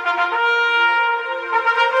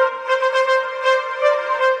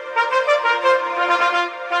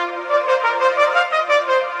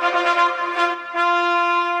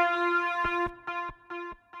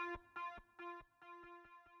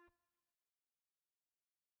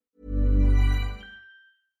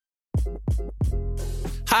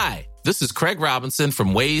 Hi, this is Craig Robinson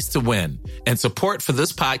from Ways to Win, and support for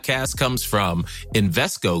this podcast comes from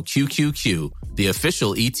Invesco QQQ, the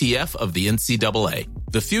official ETF of the NCAA.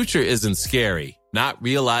 The future isn't scary. Not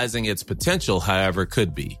realizing its potential, however,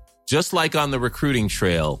 could be. Just like on the recruiting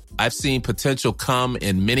trail, I've seen potential come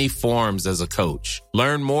in many forms as a coach.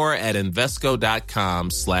 Learn more at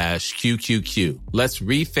Invesco.com/QQQ. Let's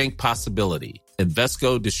rethink possibility.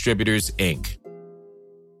 Invesco Distributors, Inc.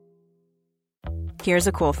 Here's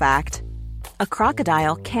a cool fact. A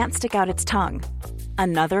crocodile can't stick out its tongue.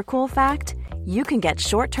 Another cool fact, you can get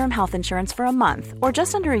short-term health insurance for a month or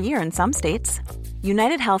just under a year in some states.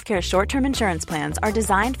 United Healthcare short-term insurance plans are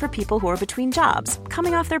designed for people who are between jobs,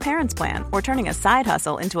 coming off their parents' plan, or turning a side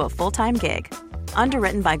hustle into a full-time gig.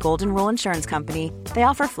 Underwritten by Golden Rule Insurance Company, they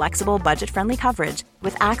offer flexible, budget-friendly coverage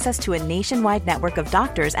with access to a nationwide network of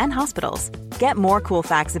doctors and hospitals. Get more cool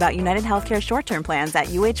facts about United Healthcare short-term plans at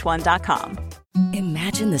uh1.com.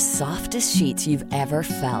 Imagine the softest sheets you've ever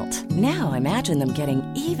felt. Now imagine them getting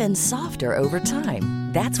even softer over time.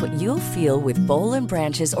 That's what you'll feel with Boll &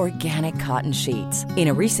 Branch's organic cotton sheets. In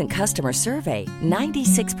a recent customer survey,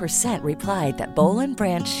 96% replied that Boll &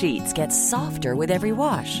 Branch sheets get softer with every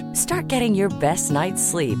wash. Start getting your best night's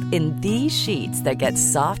sleep in these sheets that get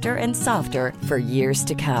softer and softer for years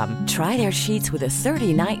to come. Try their sheets with a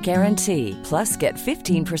 30-night guarantee. Plus, get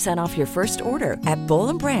 15% off your first order at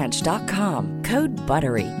bollandbranch.com. Code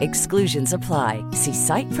BUTTERY. Exclusions apply. See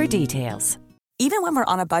site for details. Even when we're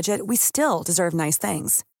on a budget, we still deserve nice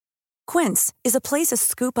things. Quince is a place to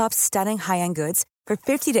scoop up stunning high-end goods for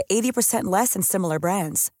 50 to 80% less than similar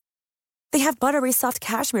brands. They have buttery soft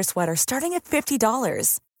cashmere sweaters starting at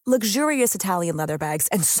 $50, luxurious Italian leather bags,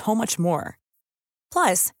 and so much more.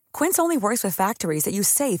 Plus, Quince only works with factories that use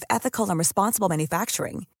safe, ethical, and responsible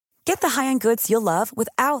manufacturing. Get the high-end goods you'll love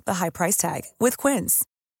without the high price tag with Quince.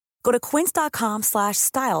 Go to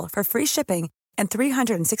quince.com/style for free shipping and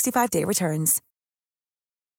 365-day returns.